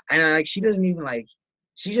went and like she doesn't even like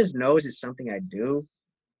she just knows it's something I do,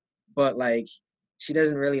 but like she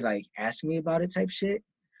doesn't really like ask me about it type shit.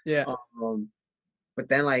 yeah, Um but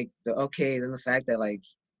then like then the fact that like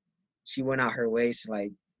she went out her way to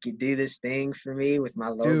like do this thing for me with my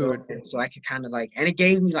dude. logo, and so I could kind of like, and it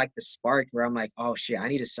gave me like the spark where I'm like, oh shit, I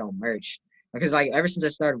need to sell merch because like ever since I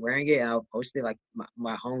started wearing it and I'll post it, like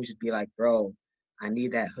my homies would be like, bro, I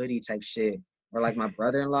need that hoodie type shit, or like my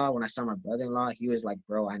brother-in-law, when I saw my brother-in-law, he was like,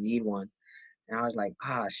 bro, I need one, and I was like,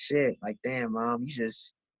 ah shit, like damn mom, you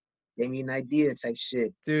just gave me an idea type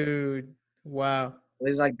shit. Dude. Wow. It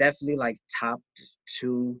was like definitely like top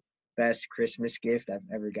two best Christmas gift I've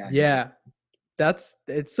ever gotten. Yeah.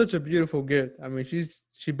 It's such a beautiful gift. I mean,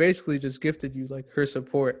 she basically just gifted you like her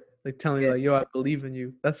support, like telling you Yeah, like, yo, I believe in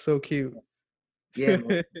you. That's so cute. yeah,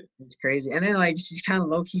 man. It's crazy. And then like she's kind of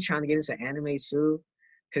low key trying to get into anime too,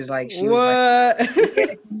 cause like she was like, What? yeah,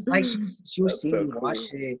 'cause, like she was That's seeing so me watch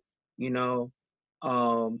cool. it, you know,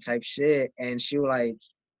 type shit, and she would like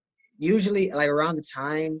usually like around the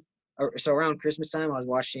time, or so around Christmas time, I was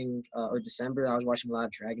watching or December, I was watching a lot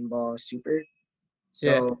of Dragon Ball Super.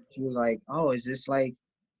 Yeah. So she was like, "Oh, is this like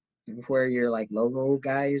where your like logo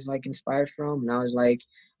guy is like inspired from?" And I was like,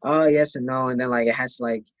 "Oh, yes and no." And then like it has to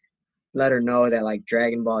like let her know that like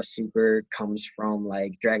Dragon Ball Super comes from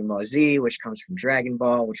like Dragon Ball Z, which comes from Dragon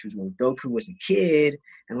Ball, which was when Goku was a kid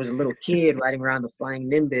and was a little kid riding around the flying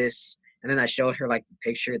Nimbus. And then I showed her like the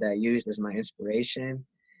picture that I used as my inspiration.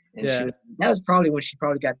 And Yeah. that was probably when she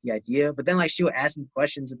probably got the idea. But then like she would ask me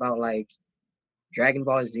questions about like Dragon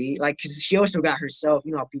Ball Z, like cause she also got herself,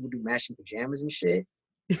 you know how people do matching pajamas and shit.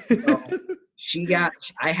 So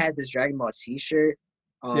I had this Dragon Ball T-shirt,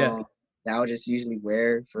 Yeah. that I would just usually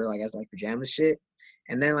wear for like as like pajamas shit.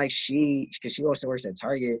 And then like because she also works at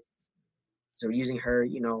Target, so using her,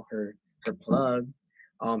 you know, her plug,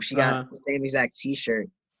 she got Uh-huh. the same exact T-shirt.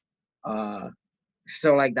 Uh,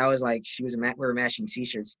 so like that was like we were matching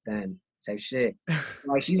T-shirts then type shit.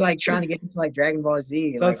 Like she's like trying to get into like Dragon Ball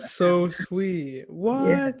Z, like That's so sweet. yeah.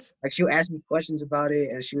 What? Like she'll ask me questions about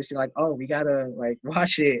it, and she would say like, "Oh, we gotta like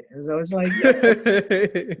watch it." And so it's like, yo,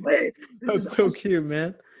 what? This is That's so awesome. cute,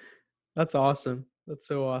 man. That's awesome. That's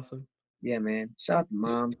so awesome. Yeah, man. Shout out to Do,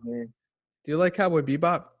 moms, man. do you like Cowboy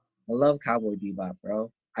Bebop? I love Cowboy Bebop,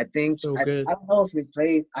 bro. I think So I good. don't know if we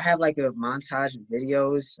played. I have like a montage of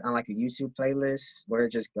videos on like a YouTube playlist where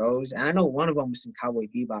it just goes, and I know one of them was some Cowboy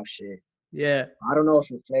Bebop shit. Yeah. I don't know if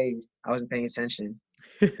it played. I wasn't paying attention.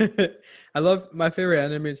 I love my favorite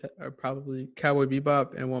animes are probably Cowboy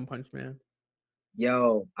Bebop and One Punch Man.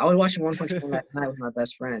 Yo, I was watching One Punch Man last night with my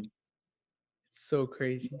best friend. It's so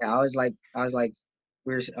crazy. Yeah, I was like,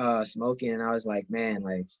 we were smoking, and I was like, man,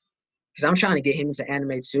 like, because I'm trying to get him into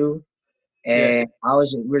anime too. Yeah.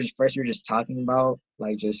 And we were just talking about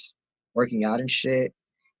like just working out and shit.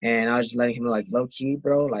 And I was just letting him know like low key,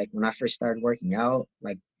 bro. Like when I first started working out,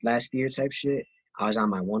 like last year type shit, I was on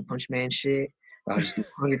my One Punch Man shit. I was just do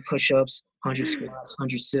 100 push-ups, 100 squats,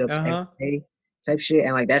 100 sit-ups every Uh-huh. day type shit.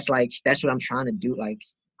 And like that's what I'm trying to do. Like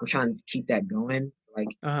I'm trying to keep that going, like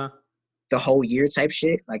Uh-huh. the whole year type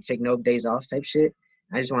shit. Like take no days off type shit.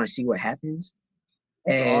 I just want to see what happens.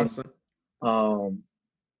 It's And awesome. um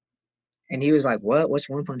and he was like, "What? What's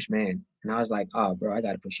One Punch Man?" And I was like, "Oh, bro, I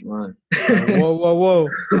gotta put you on." Like, whoa, whoa, whoa.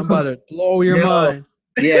 I'm about to blow your Yo, mind.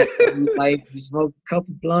 yeah, like we smoked a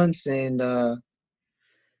couple blunts and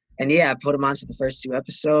yeah, I put him onto the first two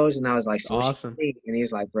episodes, and I was like, It's "So what you awesome. think?" And he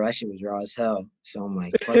was like, "Bro, that shit was raw as hell." So I'm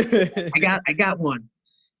like, "Fuck, I got one."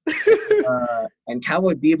 And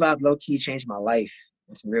Cowboy Bebop low key changed my life.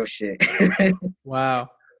 It's real shit. Wow.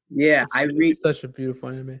 Yeah, It's such a beautiful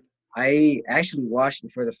anime. I actually watched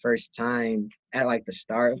it for the first time at like the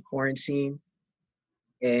start of quarantine,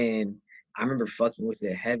 and I remember fucking with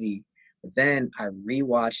it heavy. But then I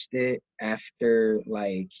rewatched it after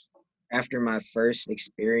my first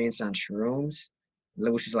experience on shrooms,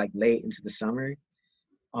 which was like late into the summer.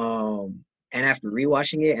 And after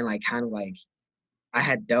rewatching it and like kind of like I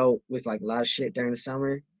had dealt with like a lot of shit during the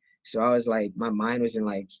summer, so I was like my mind was in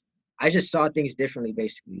like I just saw things differently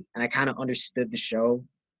basically, and I kind of understood the show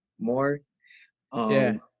more.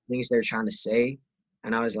 Yeah. Things they're trying to say.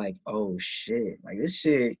 and I was like, oh shit, like this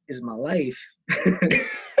shit is my life.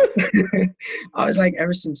 I was like,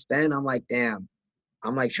 ever since then, I'm like, damn,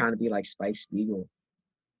 I'm like trying to be like Spike Spiegel.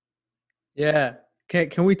 Yeah.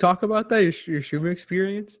 Can we talk about that? Your shroom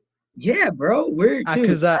experience? Yeah, bro, we're dude.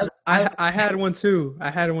 Cause I had one too. I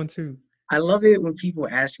had one too. I love it when people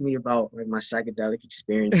ask me about like my psychedelic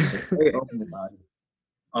experiences. I'm very open about it.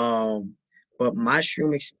 But my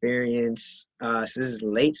shroom experience, so this is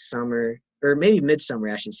late summer or maybe midsummer,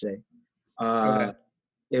 I should say. Okay.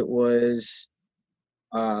 It was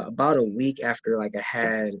about a week after like I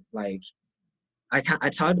had like I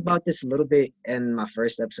talked about this a little bit in my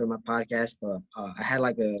first episode of my podcast, but I had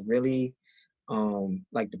like a really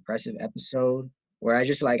like depressive episode where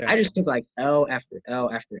Yeah. I just took like L after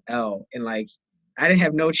L after L, and like I didn't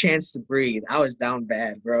have no chance to breathe. I was down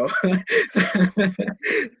bad, bro.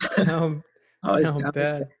 Down I was down down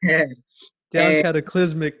bad. bad. Down And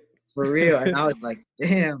cataclysmic. for real. And I was like,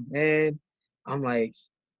 damn, man. I'm like,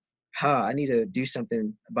 I need to do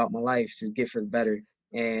something about my life to get for the better.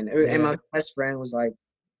 And my Yeah. best friend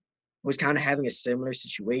was kind of having a similar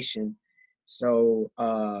situation. So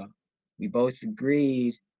we both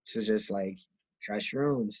agreed to just like try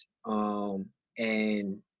shrooms.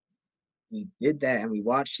 And we did that, and we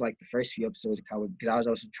watched like the first few episodes of Cowboy because I was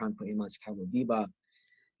also trying to put him on Cowboy Bebop.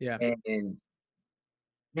 Yeah. And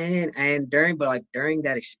and during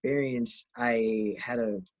that experience, I had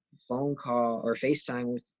a phone call or FaceTime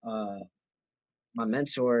with my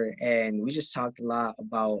mentor, and we just talked a lot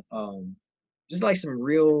about just like some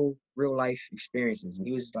real life experiences. And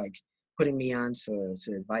he was like putting me on to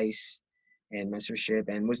advice and mentorship,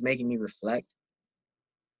 and was making me reflect.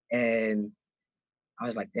 And I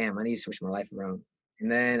was like, damn, I need to switch my life around. And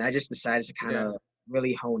then I just decided to kind Yeah. of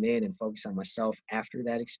really hone in and focus on myself after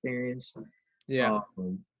that experience. Yeah.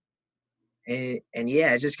 Um, and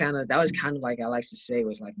yeah, it just kind of that was kind of like I like to say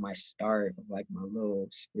was like my start of like my little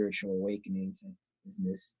spiritual awakening to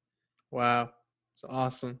business. Wow. It's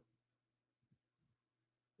awesome.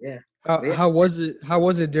 Yeah. How But yeah, how was it? How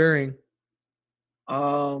was it during?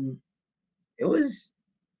 um, it was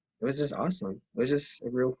just awesome. It was just a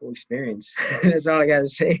real cool experience. That's all I gotta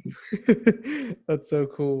say. That's so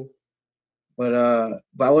cool. But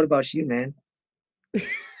what about you, man?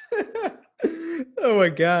 Oh my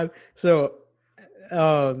god. So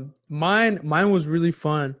mine was really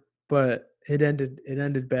fun, but it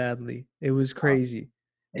ended badly. It was Oh, crazy.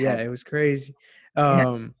 it Yeah, happened. it was crazy. It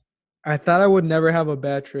happened. I thought I would never have a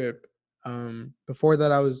bad trip. Before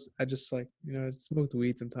that I just like, smoked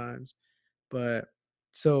weed sometimes. But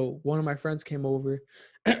so one of my friends came over.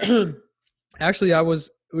 Actually,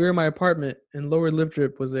 we were in my apartment and Lower Lip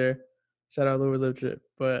Drip was there. Shout out Lower Lip Drip.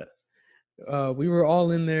 But we were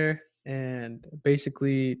all in there, and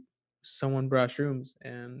basically someone brought shrooms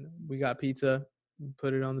and we got pizza,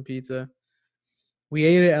 put it on the pizza. We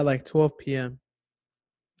ate it at like 12 p.m.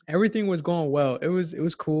 Everything was going well. It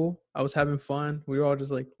was cool. I was having fun. We were all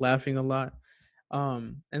just like laughing a lot.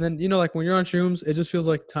 And then like when you're on shrooms, it just feels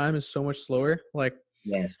like time is so much slower. Like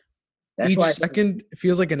Yes. That's each why. second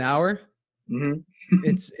feels like an hour. Hmm.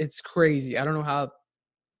 It's crazy. I don't know how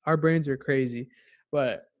our brains are crazy,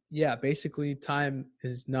 but yeah, basically time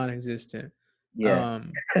is non-existent. Yeah.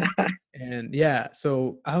 Um, and yeah,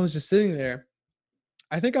 so I was just sitting there.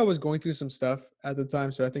 I think I was going through some stuff at the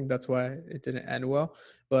time, so I think that's why it didn't end well.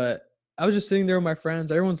 But I was just sitting there with my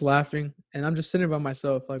friends. Everyone's laughing, and I'm just sitting by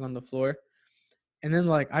myself, like on the floor. And then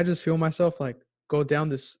like I just feel myself like go down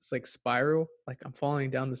this like spiral, like I'm falling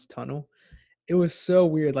down this tunnel. It was so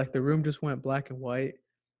weird. Like the room just went black and white,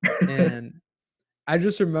 and I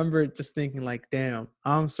just remember just thinking like, "Damn,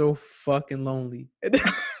 I'm so fucking lonely."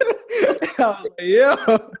 And I was like,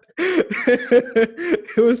 "Yo,"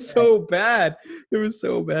 it was so bad. It was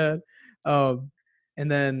so bad. Um, and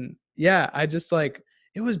then yeah, I just like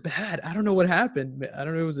it was bad. I don't know what happened. I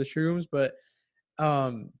don't know if it was the shrooms, but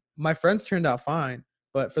my friends turned out fine.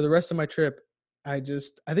 But for the rest of my trip, I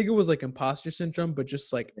think it was like imposter syndrome, but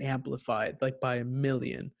just like amplified like by a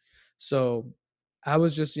million. So I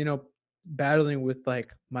was just battling with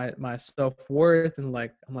like my self-worth, and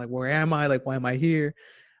like I'm like, where am I, like why am I here?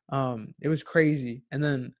 It was crazy. And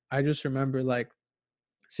then I just remember like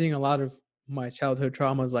seeing a lot of my childhood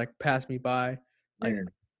traumas like pass me by. Like Man.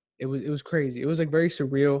 it was crazy. It was like very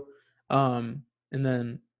surreal. And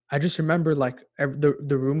then I just remember like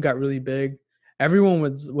the room got really big. Everyone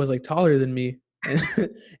was like taller than me, and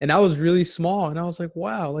and I was really small. And I was like,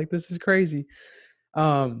 wow, like this is crazy.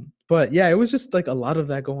 But yeah, it was just like a lot of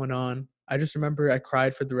that going on. I just remember I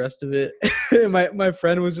cried for the rest of it. My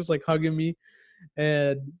friend was just like hugging me,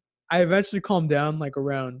 and I eventually calmed down like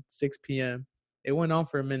around 6 p.m. It went on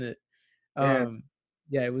for a minute. Yeah. Um,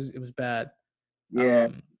 Yeah, it was bad. Yeah.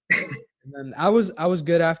 Um, and then I was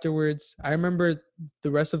good afterwards. I remember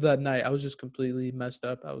the rest of that night I was just completely messed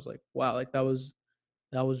up. I was like, wow, like that was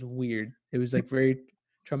weird. It was like very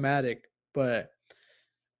traumatic, but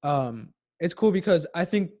it's cool because I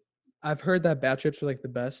think I've heard that bad trips are like the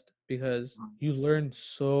best because you learn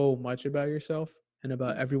so much about yourself and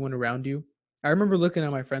about everyone around you. I remember looking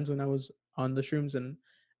at my friends when I was on the shrooms and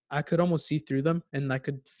I could almost see through them and I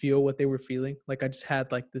could feel what they were feeling. Like I just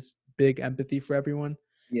had like this big empathy for everyone.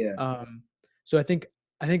 Yeah. Um, so I think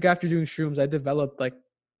after doing shrooms, I developed like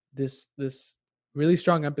this really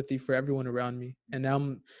strong empathy for everyone around me, and now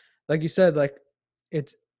I'm, like you said, like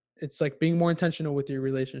it's it's like being more intentional with your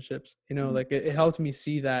relationships. Mhm. Like it helped me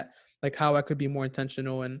see that like how I could be more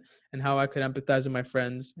intentional and how I could empathize with my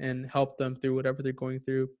friends and help them through whatever they're going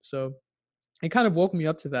through. So it kind of woke me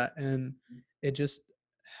up to that, and it just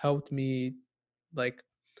helped me like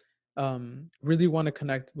really want to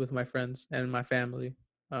connect with my friends and my family.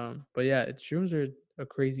 But yeah, shrooms are a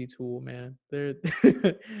crazy tool, man. They're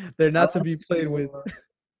they're I not to like be played to, with.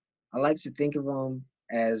 I like to think of them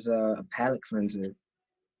as a palate cleanser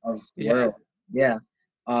of the Yeah. world. Yeah.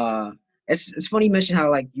 Uh, it's funny you mentioned how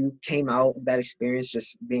like you came out of that experience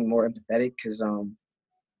just being more empathetic because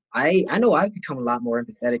I know I've become a lot more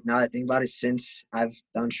empathetic now that I think about it since I've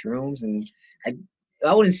done shrooms, and I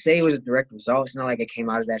I wouldn't say it was a direct result. It's not like I came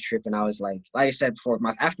out of that trip and I was like I said before,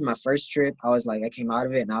 my after my first trip, I was like I came out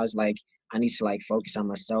of it and I was like I need to like focus on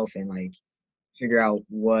myself and like figure out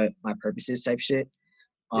what my purpose is type shit.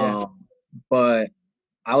 Yeah. Um, but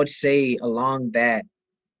I would say along that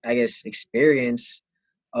I guess experience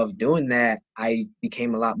of doing that, I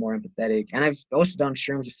became a lot more empathetic, and I've also done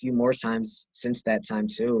shrooms a few more times since that time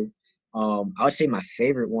too. I would say my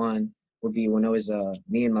favorite one would be when it was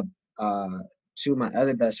me and my two of my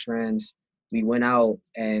other best friends. We went out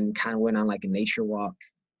and kind of went on like a nature walk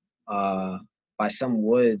uh by some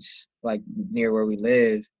woods like near where we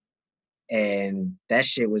live, and that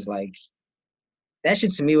shit to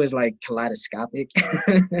me was like kaleidoscopic.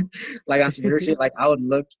 Like on some real shit, like I would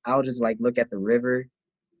just like look at the river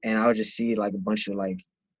and I would just see like a bunch of like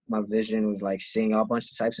my vision was like seeing a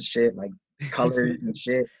bunch of types of shit, like colors and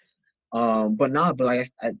shit. But nah, but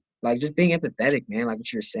like I like just being empathetic, man. Like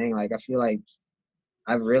what you were saying, like I feel like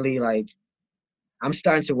I've really like I'm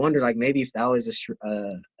starting to wonder like maybe if that was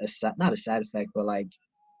not a side effect, but like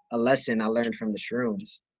a lesson I learned from the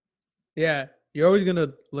shrooms. Yeah. You're always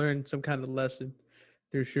gonna learn some kind of lesson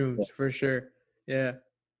through Yeah, shrooms for sure. Yeah.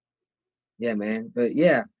 yeah, man. But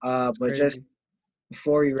yeah, It's but just crazy.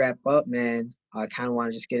 before we wrap up, man, I kind of want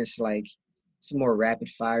to just get into like some more rapid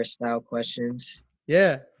fire style questions.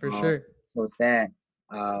 Yeah, for Uh, sure. so with that,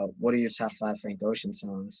 what are your top five Frank Ocean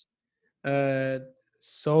songs? Uh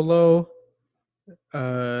Solo,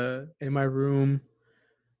 in my room,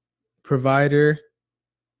 Provider,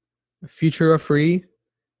 Future of Free,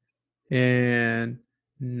 and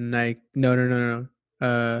like no.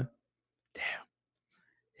 Damn.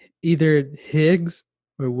 Either Higgs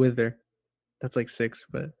or Wither. That's like six,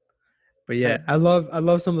 but yeah, I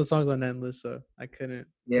love some of the songs on Endless, so I couldn't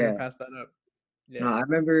Yeah, pass that up. no, Yeah. I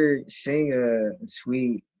remember seeing a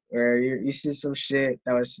tweet where you see some shit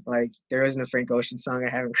that was like there wasn't a Frank Ocean song I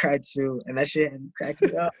haven't cried to, and that shit had me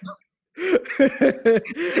cracking up.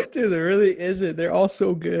 Dude, there really isn't. They're all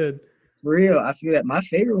so good. For real, I feel that my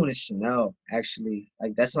favorite one is Chanel. Actually,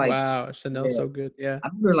 like that's like Wow, Chanel's yeah, so good. Yeah. I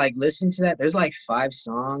remember like listening to that. There's like five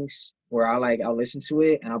songs where I'll listen to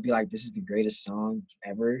it and I'll be like, this is the greatest song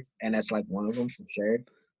ever, and that's like one of them for sure.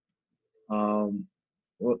 Um,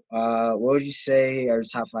 what would you say are your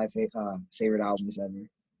top five favorite albums ever?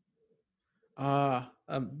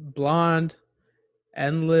 Blonde,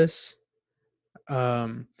 Endless.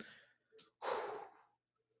 Um,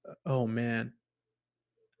 oh man,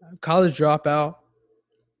 College Dropout.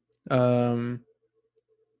 Um,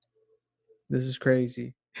 this is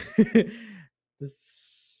crazy.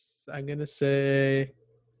 This I'm gonna say.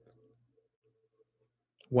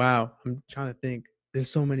 Wow, I'm trying to think. There's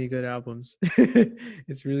so many good albums.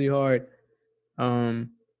 It's really hard.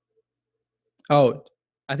 Um, oh,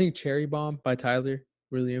 I think Cherry Bomb by Tyler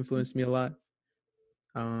really influenced me a lot.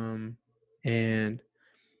 Um, and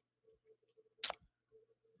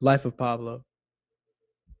Life of Pablo.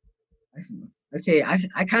 Okay,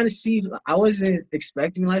 I kind of see. I wasn't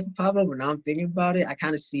expecting Life of Pablo, but now I'm thinking about it. I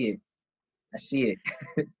kind of see it. I see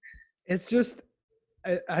it. It's just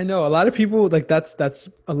I know a lot of people like that's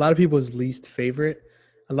a lot of people's least favorite.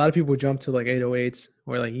 A lot of people jump to like 808s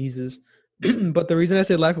or like Yeezus. But the reason I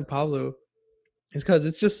say Life of Pablo is because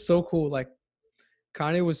it's just so cool. Like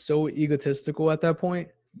Kanye was so egotistical at that point,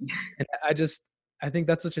 and I think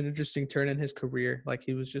that's such an interesting turn in his career. Like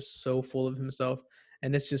he was just so full of himself,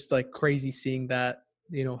 and it's just like crazy seeing that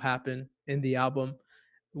happen in the album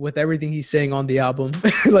with everything he's saying on the album.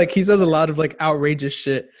 Like he says a lot of like outrageous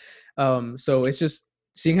shit. So it's just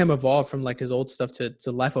seeing him evolve from like his old stuff to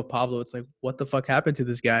Life of Pablo. It's like, what the fuck happened to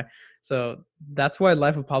this guy? So that's why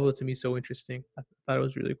Life of Pablo to me is so interesting. I thought it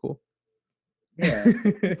was really cool. Yeah,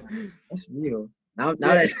 that's real. Now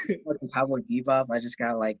that I fucking Cowboy Bebop, I just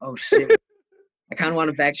got like, oh shit. I kind of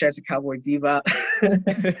want to backtrack to Cowboy Bebop.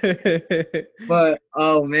 But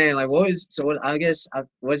oh man, like what's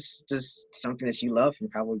just something that you love from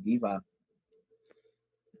Cowboy Bebop?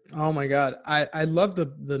 Oh my god, I love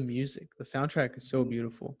the music. The soundtrack is so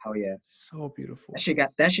beautiful. Oh yeah, So beautiful. that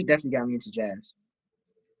shit definitely got me into jazz.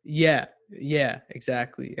 Yeah,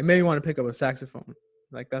 exactly. It made me want to pick up a saxophone.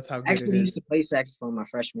 Like that's how good Actually it used is. to play saxophone my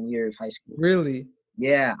freshman year of high school. Really?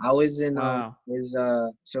 Yeah, I was in Wow.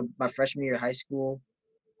 so my freshman year of high school,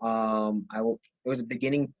 it was a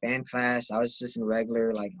beginning band class. I was just in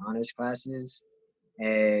regular like honors classes,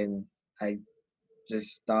 and I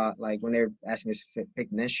just thought like when they were asking us to pick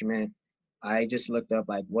an instrument, I just looked up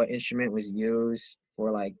like what instrument was used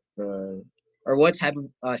for like or what type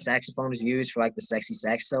of saxophone was used for like the sexy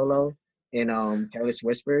sax solo in Careless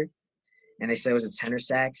Whisper, and they said it was a tenor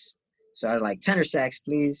sax. So I was like, tenor sax,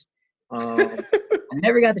 please. I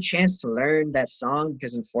never got the chance to learn that song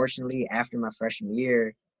because unfortunately after my freshman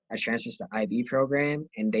year, I transferred to the IB program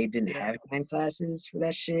and they didn't have band classes for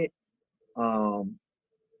that shit. Um,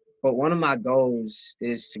 but one of my goals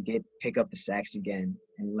is to pick up the sax again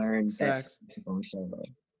and learn that Sax. saxophone solo.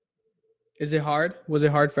 Is it hard? Was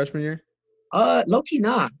it hard freshman year? Low key,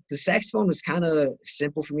 nah. The saxophone was kind of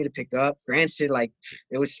simple for me to pick up. Granted, like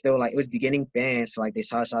it was still like it was beginning band, so like they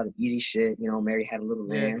saw us out of easy shit. You know, Mary Had a Little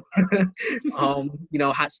Yeah. Lamb.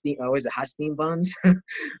 Hot steam. Was it hot steam buns?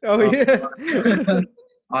 Oh yeah.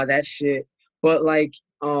 All that shit. But like,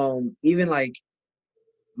 even like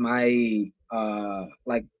my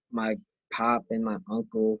pop and my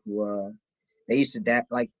uncle who they used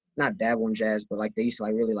to not dabble in jazz, but like they used to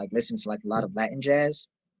like really like listen to like a lot of Latin jazz.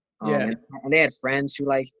 Yeah. And they had friends who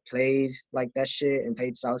like played like that shit and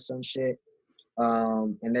played salsa and shit.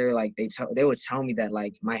 And they were like they would tell me that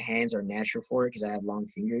like my hands are natural for it because I have long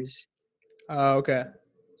fingers. Oh, okay.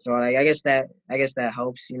 So like I guess that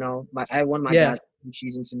helps, you know. I had one of my Yeah. guys,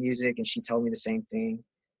 she's into music and she told me the same thing.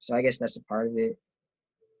 So I guess that's a part of it.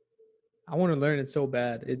 I want to learn it so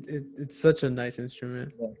bad. It's such a nice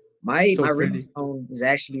instrument. Yeah. My So pretty. ringtone is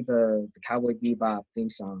actually the Cowboy Bebop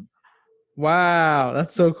theme song. Wow,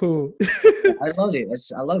 that's so cool. I love it.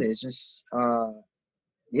 I love it. It's just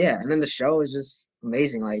yeah, and then the show is just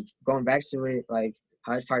amazing. Like going back to it, like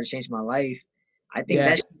how it's part to change my life. I think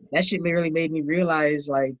Yeah. that shit really made me realize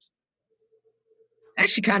like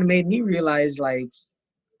actually kind of made me realize like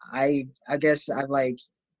I guess I've like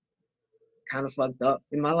kind of fucked up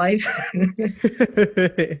in my life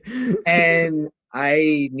and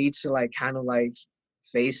I need to like kind of like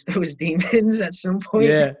face those demons at some point.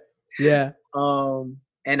 Yeah.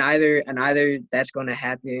 And either that's going to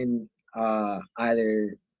happen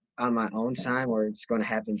either on my own time or it's going to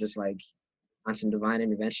happen just like on some divine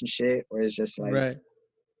intervention shit, or it's just like Right.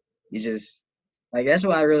 you just like that's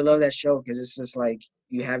why I really love that show, because it's just like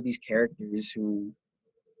you have these characters who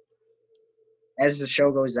as the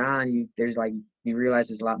show goes on you realize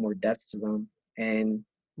there's a lot more depth to them, and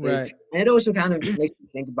Right. it also kind of makes me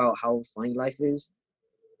think about how funny life is,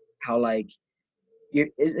 how like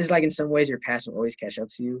it's like in some ways your past will always catch up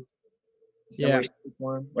to you Yeah.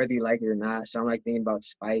 form, whether you like it or not. So I'm like thinking about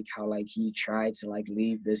Spike, how like he tried to like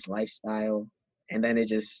leave this lifestyle, and then it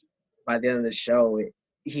just by the end of the show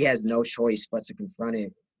he has no choice but to confront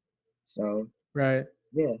it. So Right.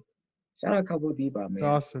 yeah, shout out Cowboy Bebop, man. It's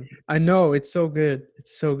awesome. I know, it's so good.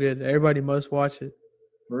 It's so good. Everybody must watch it.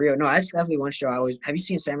 For real. No, that's definitely one show I always. Have you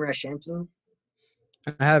seen Samurai Champloo?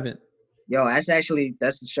 I haven't. Yo, that's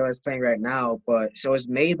the show that's playing right now. But so it's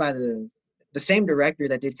made by the same director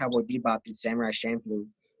that did Cowboy Bebop and Samurai Champloo.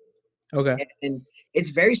 Okay. And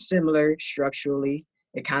it's very similar structurally.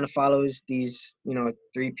 It kind of follows these,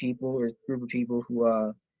 three people or group of people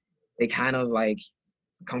who they kind of like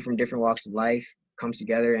come from different walks of life, comes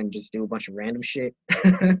together and just do a bunch of random shit.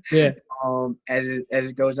 Yeah. As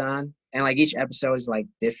it goes on. And like each episode is like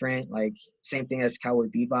different. Like same thing as Cowboy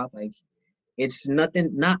Bebop. Like it's not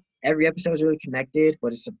every episode is really connected,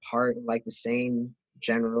 but it's a part of like the same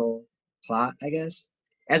general plot, I guess.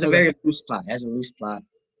 As a very loose plot,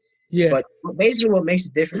 Yeah. But basically what makes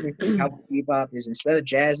it different from Cowboy Bebop is instead of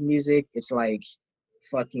jazz music, it's like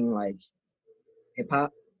fucking like hip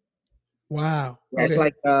hop. Wow. Yeah, it's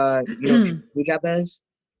like Blue Jabez.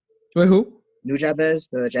 Wait, who? Nujabes,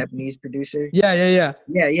 the Japanese producer. Yeah.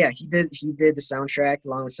 Yeah. He did the soundtrack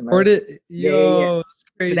along with some Heard other. it? Yeah. Yo, that's So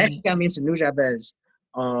that crazy. shit got me into Nujabes. That's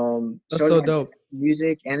So it's so like dope.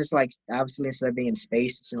 music, and it's like obviously instead of being in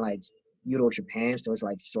space, it's in like feudal Japan, so it's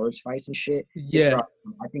like swords fights and shit. It's Yeah. rough.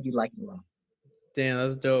 I think you'd like it a lot. Damn,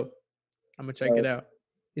 that's dope. I'm gonna check So it out.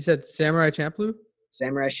 You said Samurai Champloo?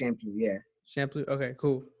 Samurai Champloo, yeah. Champloo? Okay,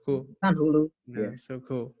 cool. It's on Hulu. No, Yeah. so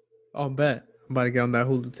cool. I'll bet. I'm about to get on that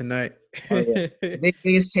Hulu tonight. Oh yeah. The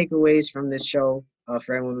biggest takeaways from this show,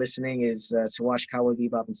 for everyone listening, is to watch Cowboy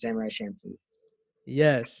Bebop and Samurai Champloo.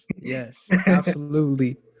 Yes,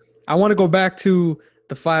 absolutely. I want to go back to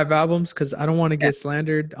the 5 albums because I don't want to Yeah. get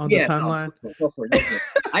slandered on the timeline. No, go for it.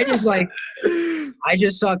 I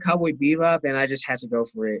just saw Cowboy Bebop and I just had to go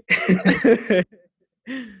for it.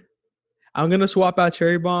 I'm gonna swap out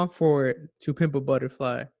Cherry Bomb for To Pimp a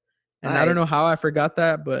Butterfly, and I don't know how I forgot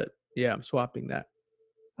that, but yeah, I'm swapping that.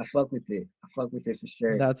 I fuck with it for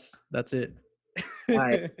sure. That's it.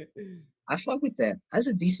 I fuck with that. That's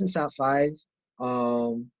a decent top 5.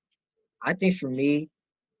 I think for me,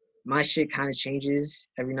 my shit kind of changes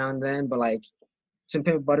every now and then, but like To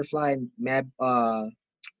Pimp a Butterfly and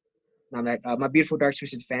My Beautiful Dark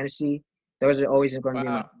Twisted Fantasy, those are always going to be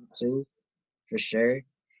my two, for sure.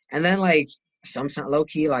 And then like sometimes low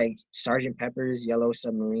key like Sgt. Pepper's Yellow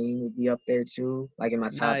Submarine would be up there too, like in my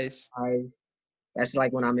top 5. That's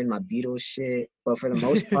like when I'm in my Beatles shit. But for the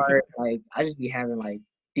most part, like I just be having like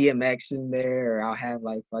DMX in there, or I'll have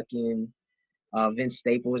like fucking Vince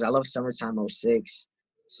Staples. I love Summertime '06.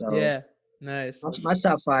 So yeah, nice. My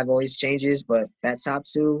top 5 always changes, but that top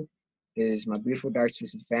 2 is My Beautiful Dark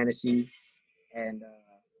Twisted Fantasy, and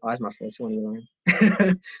that's my 420 line.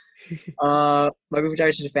 My Beautiful Dark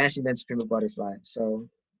Twisted Fantasy, then To Pimp a Butterfly. So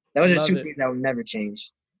those are 2 things that will never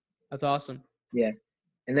change. That's awesome. Yeah.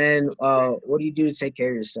 And then, what do you do to take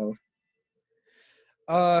care of yourself?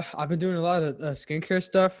 I've been doing a lot of skincare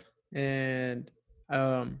stuff, and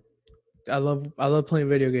I love playing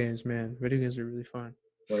video games, man. Video games are really fun.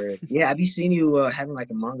 Yeah, I've been seeing you having like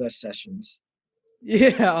Among Us sessions.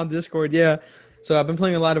 Yeah, on Discord. Yeah. So I've been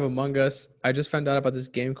playing a lot of Among Us. I just found out about this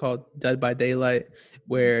game called Dead by Daylight,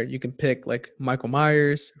 where you can pick like Michael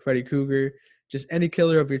Myers, Freddy Krueger, just any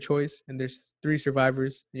killer of your choice, and there's 3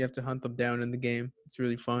 survivors. You have to hunt them down in the game. It's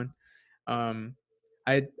really fun. I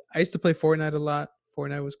used to play Fortnite a lot.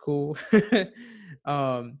 Fortnite was cool.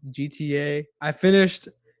 GTA. I finished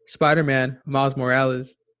Spider-Man Miles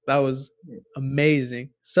Morales. That was amazing.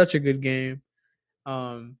 Such a good game.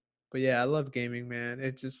 But yeah, I love gaming, man.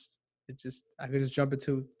 It just I could just jump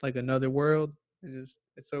into like another world. It's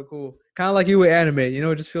so cool. Kind of like you with anime,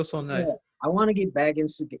 it just feels so nice. Yeah. I want to get back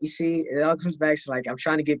into, you see, it all comes back to like, I'm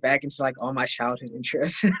trying to get back into like all my childhood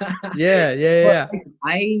interests. Yeah. Like,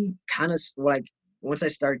 I kind of like, once I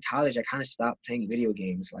started college, I kind of stopped playing video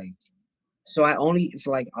games. Like, so it's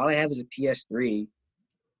like, all I have is a PS3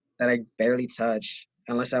 that I barely touch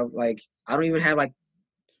unless I don't even have like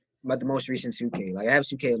the most recent 2K. Like I have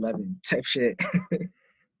 2K11 type shit.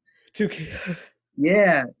 2K.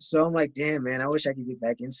 Yeah, so I'm like, damn, man, I wish I could get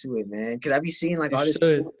back into it, man. Cause I be seeing like all this.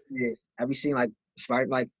 I be seeing like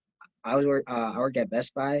I work at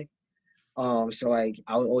Best Buy, so like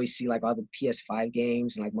I would always see like all the PS5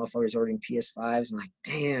 games and like motherfuckers ordering PS5s and like,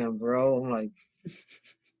 damn, bro, I'm like,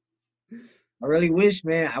 I really wish,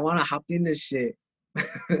 man, I want to hop in this shit, but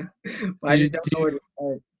I just don't know where to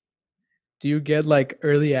start. Do you get like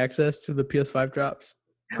early access to the PS5 drops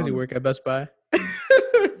because you work at Best Buy?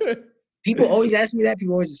 People always ask me that.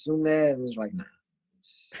 People always assume that. It was like, nah.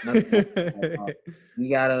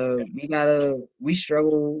 We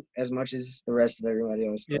struggle as much as the rest of everybody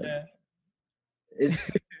else does. Yeah.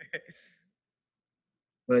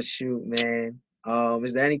 But shoot, man.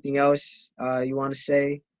 Is there anything else you want to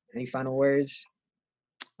say? Any final words?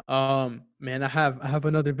 Man, I have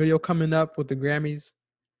another video coming up with the Grammys.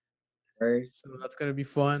 Right. So that's gonna be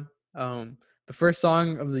fun. The first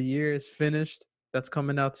song of the year is finished. That's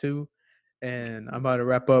coming out too. And I'm about to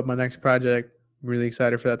wrap up my next project. I'm really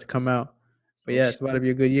excited for that to come out. But yeah, it's about to be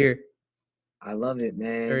a good year. I love it,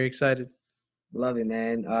 man. Very excited. Love it,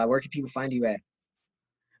 man. Where can people find you at?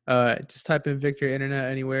 Just type in Victor Internet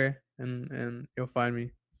anywhere and you'll find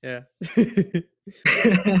me. Yeah.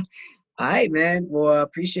 All right, man. Well,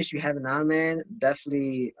 appreciate you having on, man.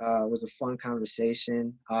 Definitely was a fun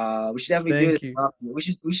conversation. We should definitely do this more often.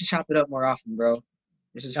 We should chop it up more often, bro.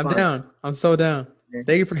 This is fun. I'm down. I'm so down. Yeah.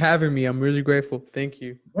 Thank you for having me. I'm really grateful. Thank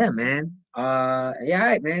you. Yeah, man. All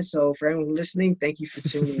right, man. So for everyone listening, thank you for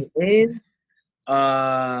tuning in.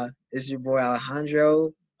 This is your boy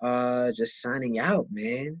Alejandro. Just signing out,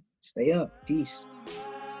 man. Stay up. Peace.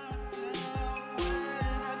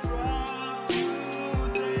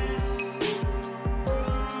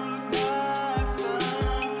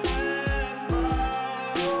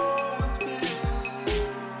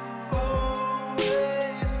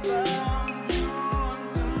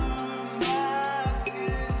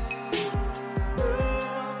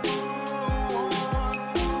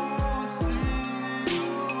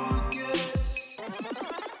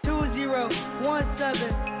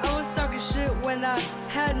 17. I was talking shit when I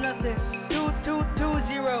had nothing.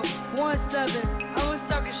 2017. I was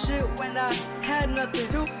talking shit when I had nothing.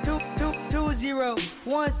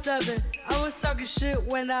 2017. I was talking shit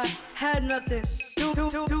when I had nothing.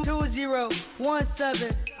 2017.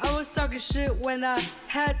 I was talking shit when I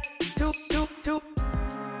had two.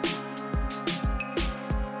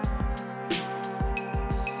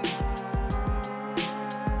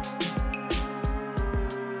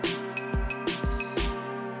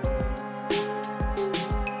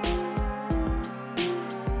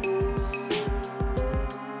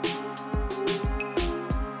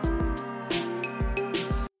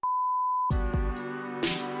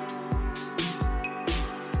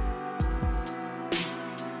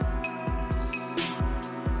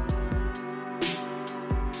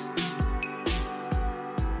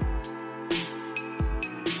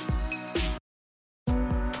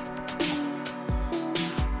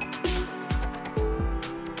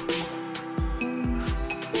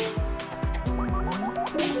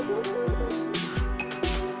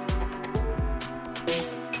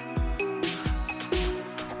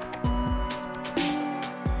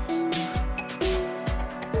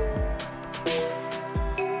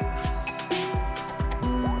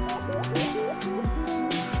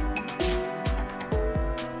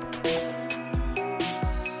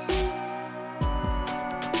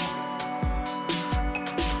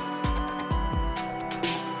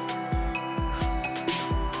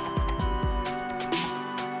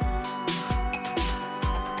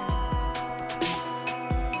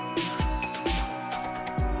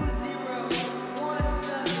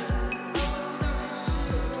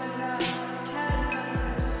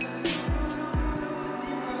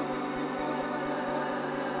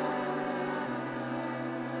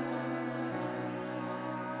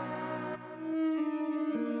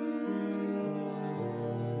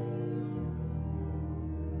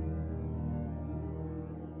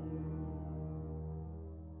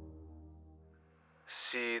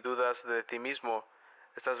 Si dudas de ti mismo,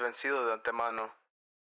 estás vencido de antemano.